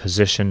accurately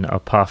position a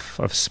puff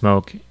of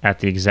smoke at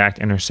the exact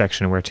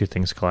intersection where two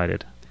things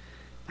collided.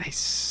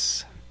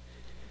 Nice.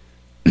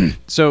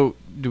 So,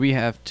 do we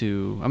have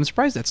to... I'm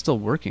surprised that's still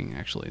working,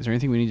 actually. Is there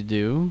anything we need to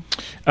do?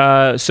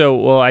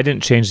 I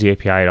didn't change the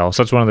API at all.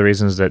 So that's one of the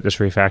reasons that this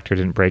refactor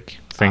didn't break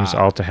things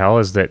all to hell,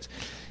 is that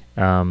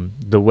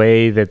the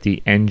way that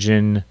the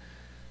engine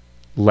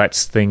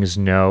lets things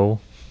know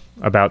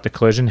about the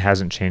collision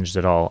hasn't changed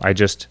at all. I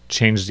just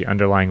changed the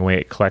underlying way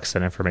it collects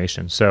that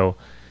information. So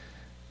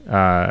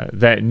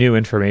that new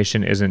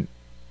information isn't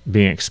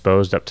being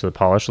exposed up to the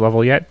polish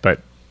level yet,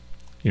 but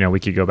we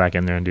could go back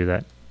in there and do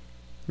that.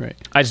 Right.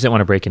 I just didn't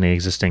want to break any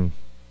existing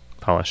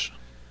polish.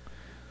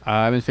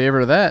 I'm in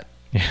favor of that.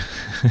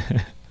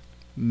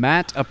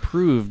 Matt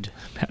approved.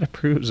 Matt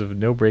approves of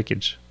no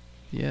breakage.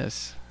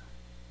 Yes.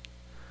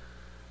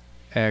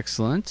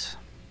 Excellent.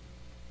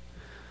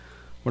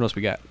 What else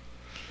we got?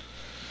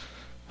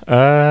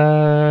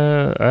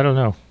 I don't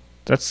know.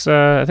 That's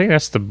I think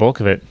that's the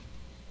bulk of it.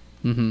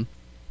 Mm-hmm.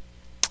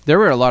 There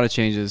were a lot of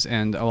changes,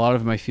 and a lot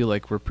of them I feel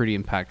like were pretty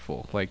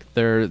impactful. Like,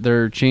 there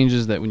are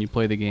changes that when you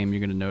play the game, you're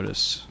going to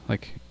notice.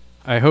 Like,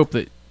 I hope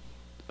that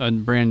a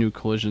brand new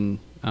collision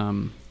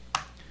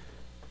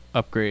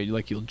upgrade,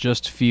 like, you'll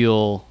just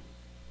feel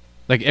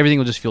Like everything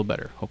will just feel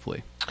better,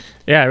 hopefully.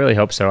 Yeah, I really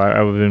hope so.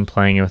 I've been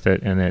playing with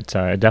it, and it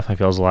definitely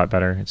feels a lot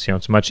better. It's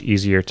it's much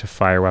easier to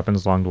fire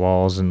weapons along the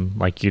walls, and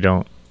like you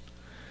don't.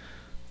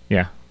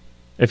 Yeah,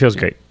 it feels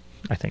great.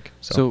 I think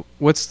so. So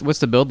what's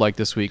the build like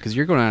this week? Because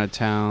you're going out of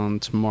town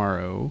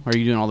tomorrow. Are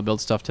you doing all the build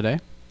stuff today?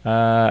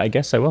 I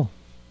guess I will.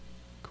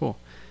 Cool.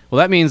 Well,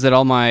 that means that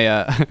all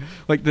my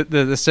like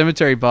the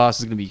cemetery boss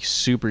is going to be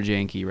super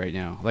janky right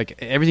now.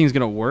 Like everything's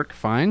going to work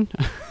fine,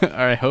 or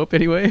I hope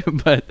anyway.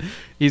 But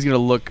he's going to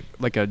look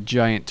like a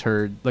giant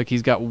turd. Like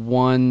he's got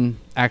one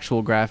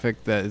actual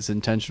graphic that is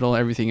intentional.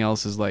 Everything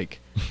else is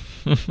like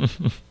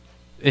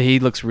he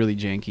looks really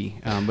janky.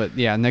 But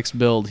yeah, next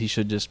build he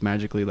should just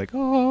magically like,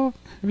 oh,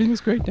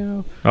 everything's great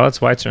now. Well, that's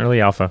why it's an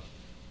early alpha.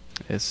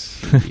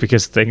 Yes.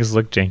 Because things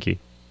look janky.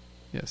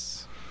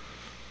 Yes.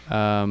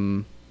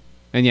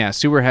 And yeah,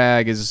 Sewer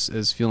Hag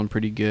is feeling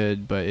pretty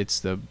good, but it's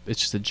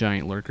just a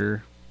giant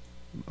lurker,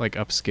 like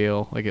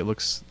upscale. Like it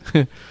looks,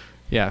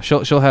 yeah.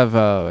 She'll have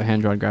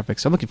hand drawn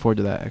graphics. I'm looking forward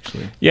to that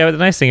actually. Yeah, but the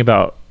nice thing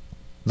about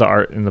the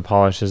art and the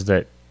polish is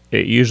that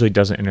it usually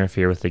doesn't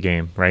interfere with the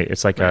game, right?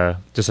 It's like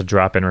just a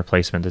drop in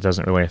replacement that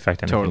doesn't really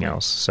affect anything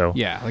else. So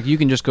yeah, like you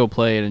can just go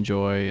play and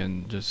enjoy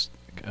and just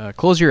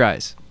close your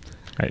eyes.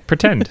 Right,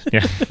 pretend.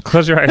 Yeah,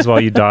 close your eyes while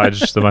you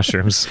dodge the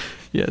mushrooms.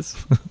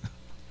 Yes.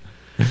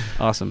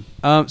 Awesome.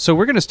 So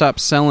we're going to stop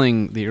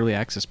selling the early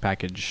access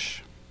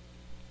package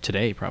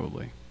today,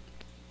 probably.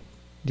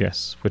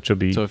 Yes, which will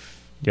be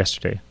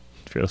yesterday.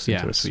 If you're listening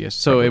to this.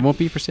 So it won't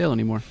be for sale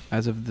anymore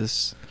as of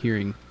this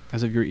hearing,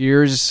 as of your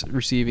ears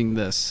receiving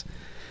this.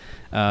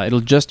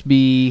 It'll just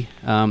be,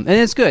 and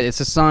it's good. It's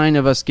a sign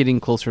of us getting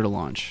closer to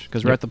launch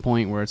because we're at the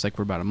point where it's like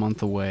we're about a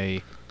month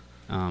away.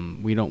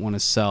 We don't want to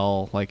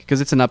sell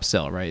because it's an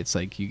upsell, right? It's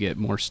like you get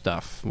more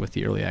stuff with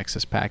the early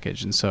access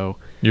package, and so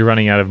you're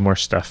running out of more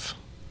stuff.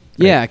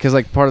 Right? Yeah, because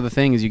like part of the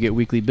thing is you get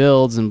weekly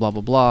builds and blah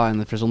blah blah,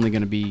 and if there's only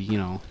going to be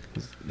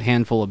a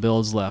handful of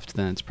builds left,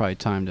 then it's probably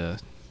time to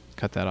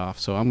cut that off.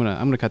 So I'm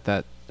gonna cut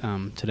that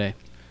today.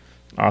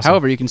 Awesome.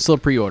 However, you can still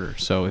pre-order.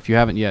 So if you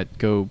haven't yet,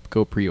 go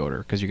pre-order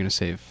because you're going to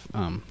save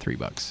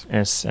 $3.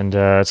 Yes, and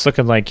it's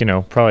looking like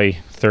probably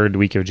third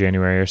week of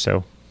January or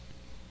so.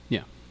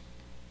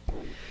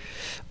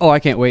 Oh, I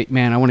can't wait,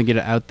 man. I want to get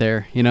it out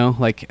there,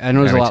 Like, I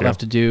know there's a lot left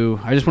to do.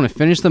 I just want to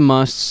finish the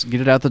musts,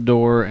 get it out the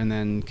door, and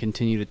then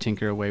continue to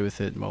tinker away with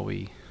it while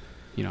we,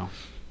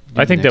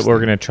 I think that we're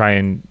going to try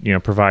and,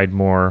 provide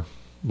more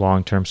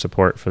long-term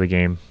support for the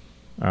game,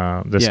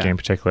 this game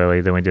particularly,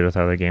 than we did with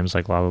other games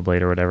like Lava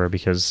Blade or whatever,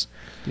 because,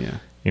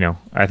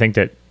 I think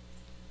that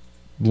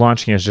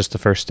launching is just the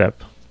first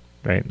step,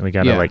 right? We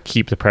got to,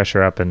 keep the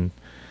pressure up and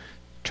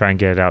try and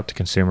get it out to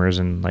consumers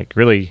and,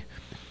 really...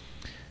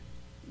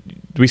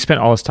 We spent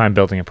all this time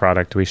building a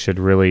product. We should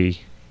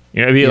really,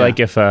 it'd be like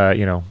if,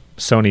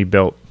 Sony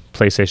built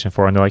PlayStation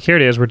 4 and they're like, here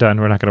it is, we're done.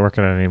 We're not going to work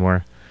on it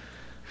anymore.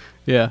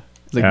 Yeah.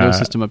 It's like no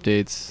system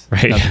updates.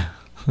 Right.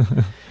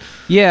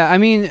 Yeah. I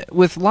mean,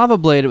 with Lava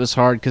Blade, it was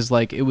hard because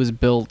it was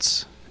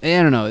built,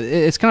 I don't know.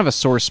 It's kind of a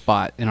sore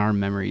spot in our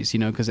memories,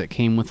 because it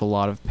came with a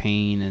lot of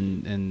pain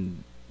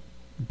and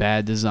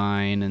bad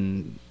design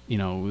and, it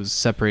was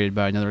separated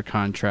by another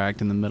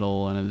contract in the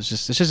middle. And it's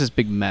just this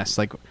big mess.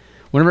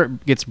 Whenever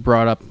it gets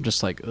brought up, I'm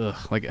just like, ugh,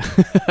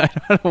 I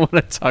don't want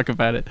to talk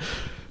about it.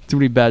 Too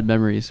many bad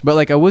memories.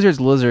 But a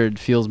Wizard's Lizard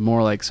feels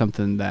more like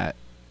something that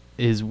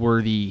is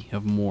worthy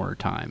of more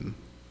time,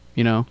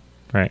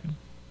 Right.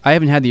 I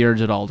haven't had the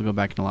urge at all to go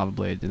back into Lava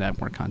Blade and add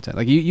more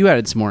content. You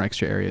added some more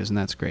extra areas, and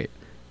that's great.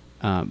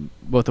 But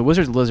with the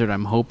Wizard's Lizard,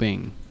 I'm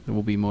hoping that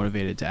we'll be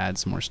motivated to add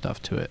some more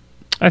stuff to it.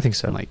 I think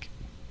so. And,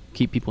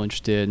 keep people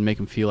interested and make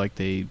them feel like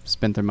they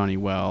spent their money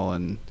well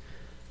and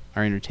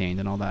are entertained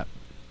and all that.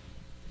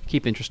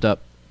 Keep interest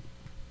up.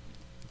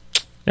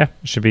 Yeah,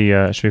 it should be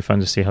fun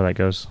to see how that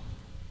goes.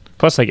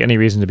 Plus, any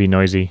reason to be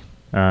noisy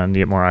and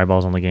get more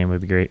eyeballs on the game would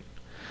be great.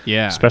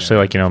 Yeah,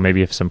 especially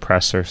maybe if some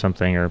press or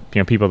something, or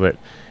people that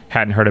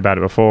hadn't heard about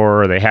it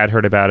before, or they had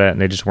heard about it and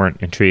they just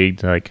weren't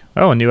intrigued. They're like,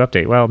 oh, a new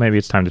update. Well, maybe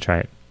it's time to try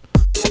it.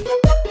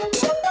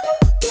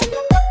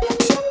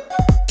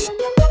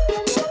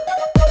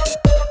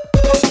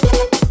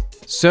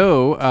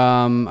 So,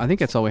 I think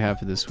that's all we have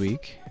for this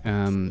week.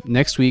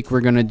 Next week,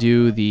 we're going to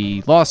do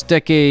the Lost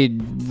Decade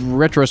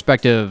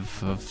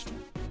retrospective of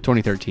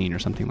 2013 or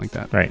something like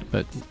that. Right.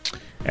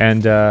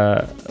 And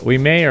we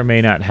may or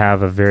may not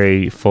have a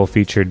very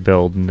full-featured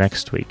build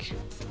next week.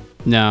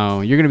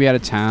 No, you're going to be out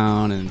of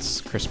town, and it's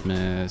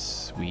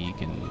Christmas week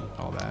and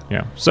all that.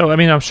 Yeah. So,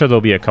 I'm sure there'll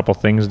be a couple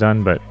things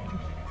done, but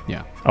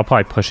yeah, I'll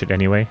probably push it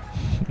anyway.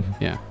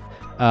 Yeah.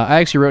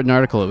 I actually wrote an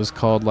article. It was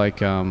called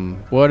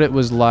what it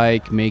was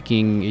like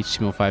making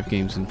HTML5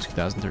 games in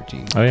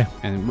 2013. Oh yeah,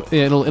 and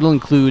it'll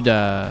include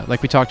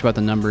we talked about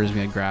the numbers, we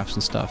had graphs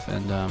and stuff,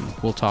 and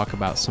we'll talk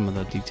about some of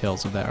the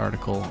details of that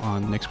article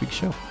on next week's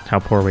show. How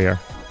poor we are.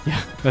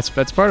 Yeah, that's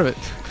part of it.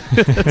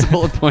 That's a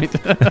bullet point.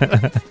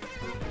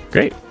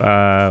 Great.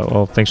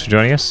 Well, thanks for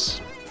joining us,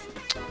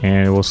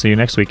 and we'll see you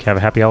next week. Have a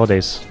happy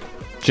holidays.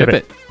 Ship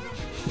it.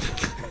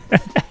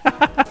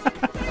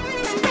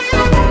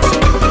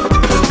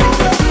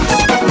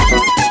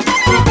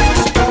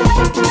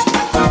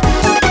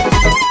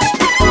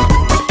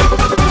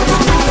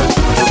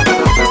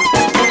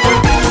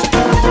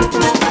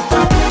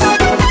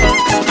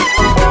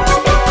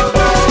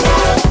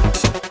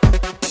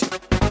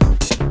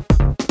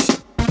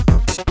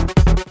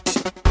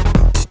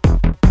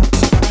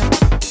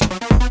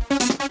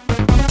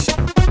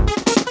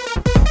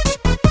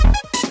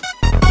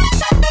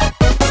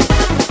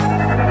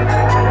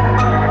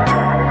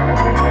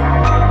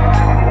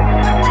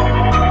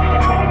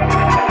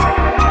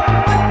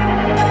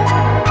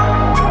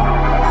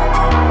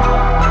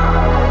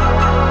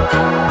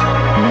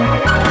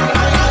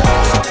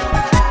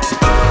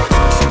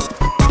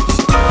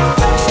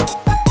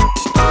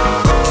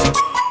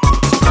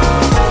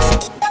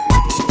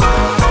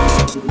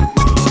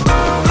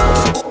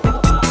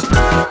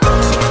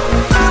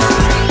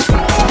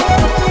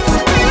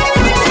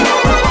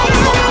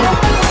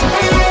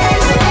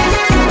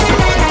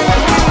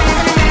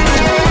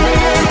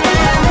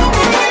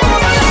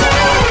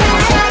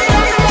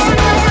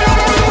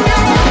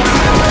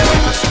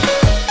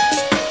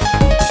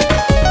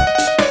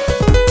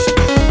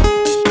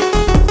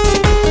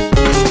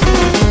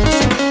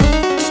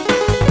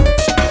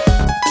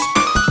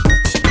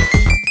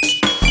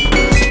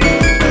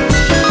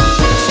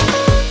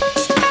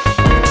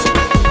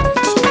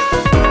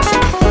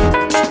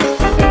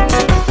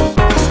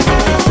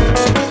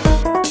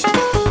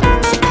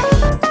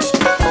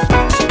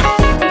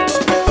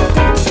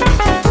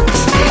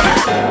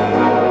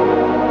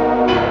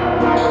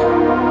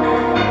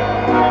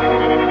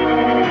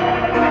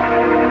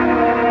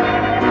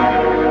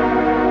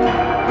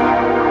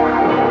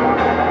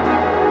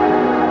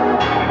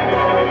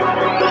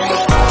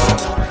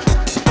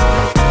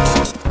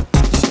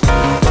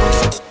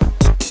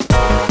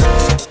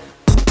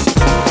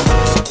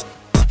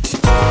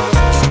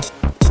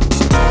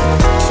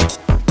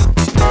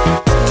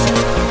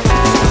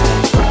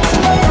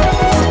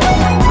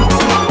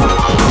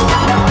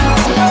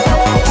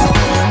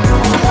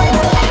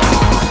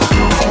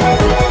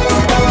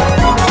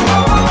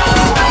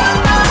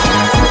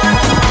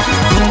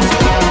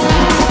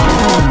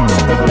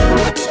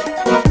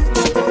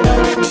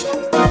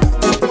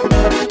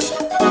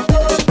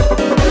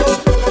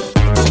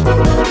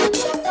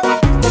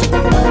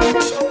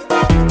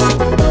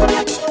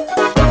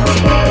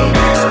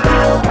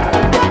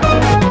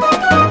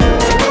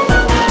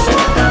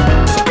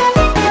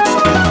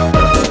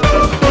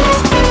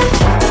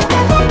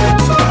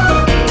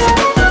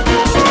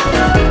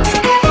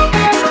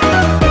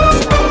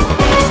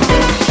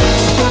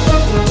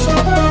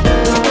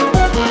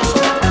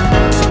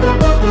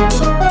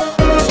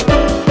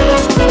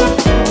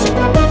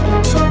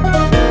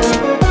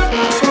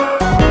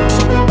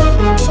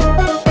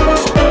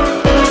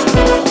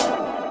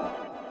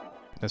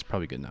 That's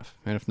probably good enough.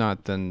 And if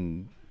not,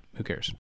 then who cares?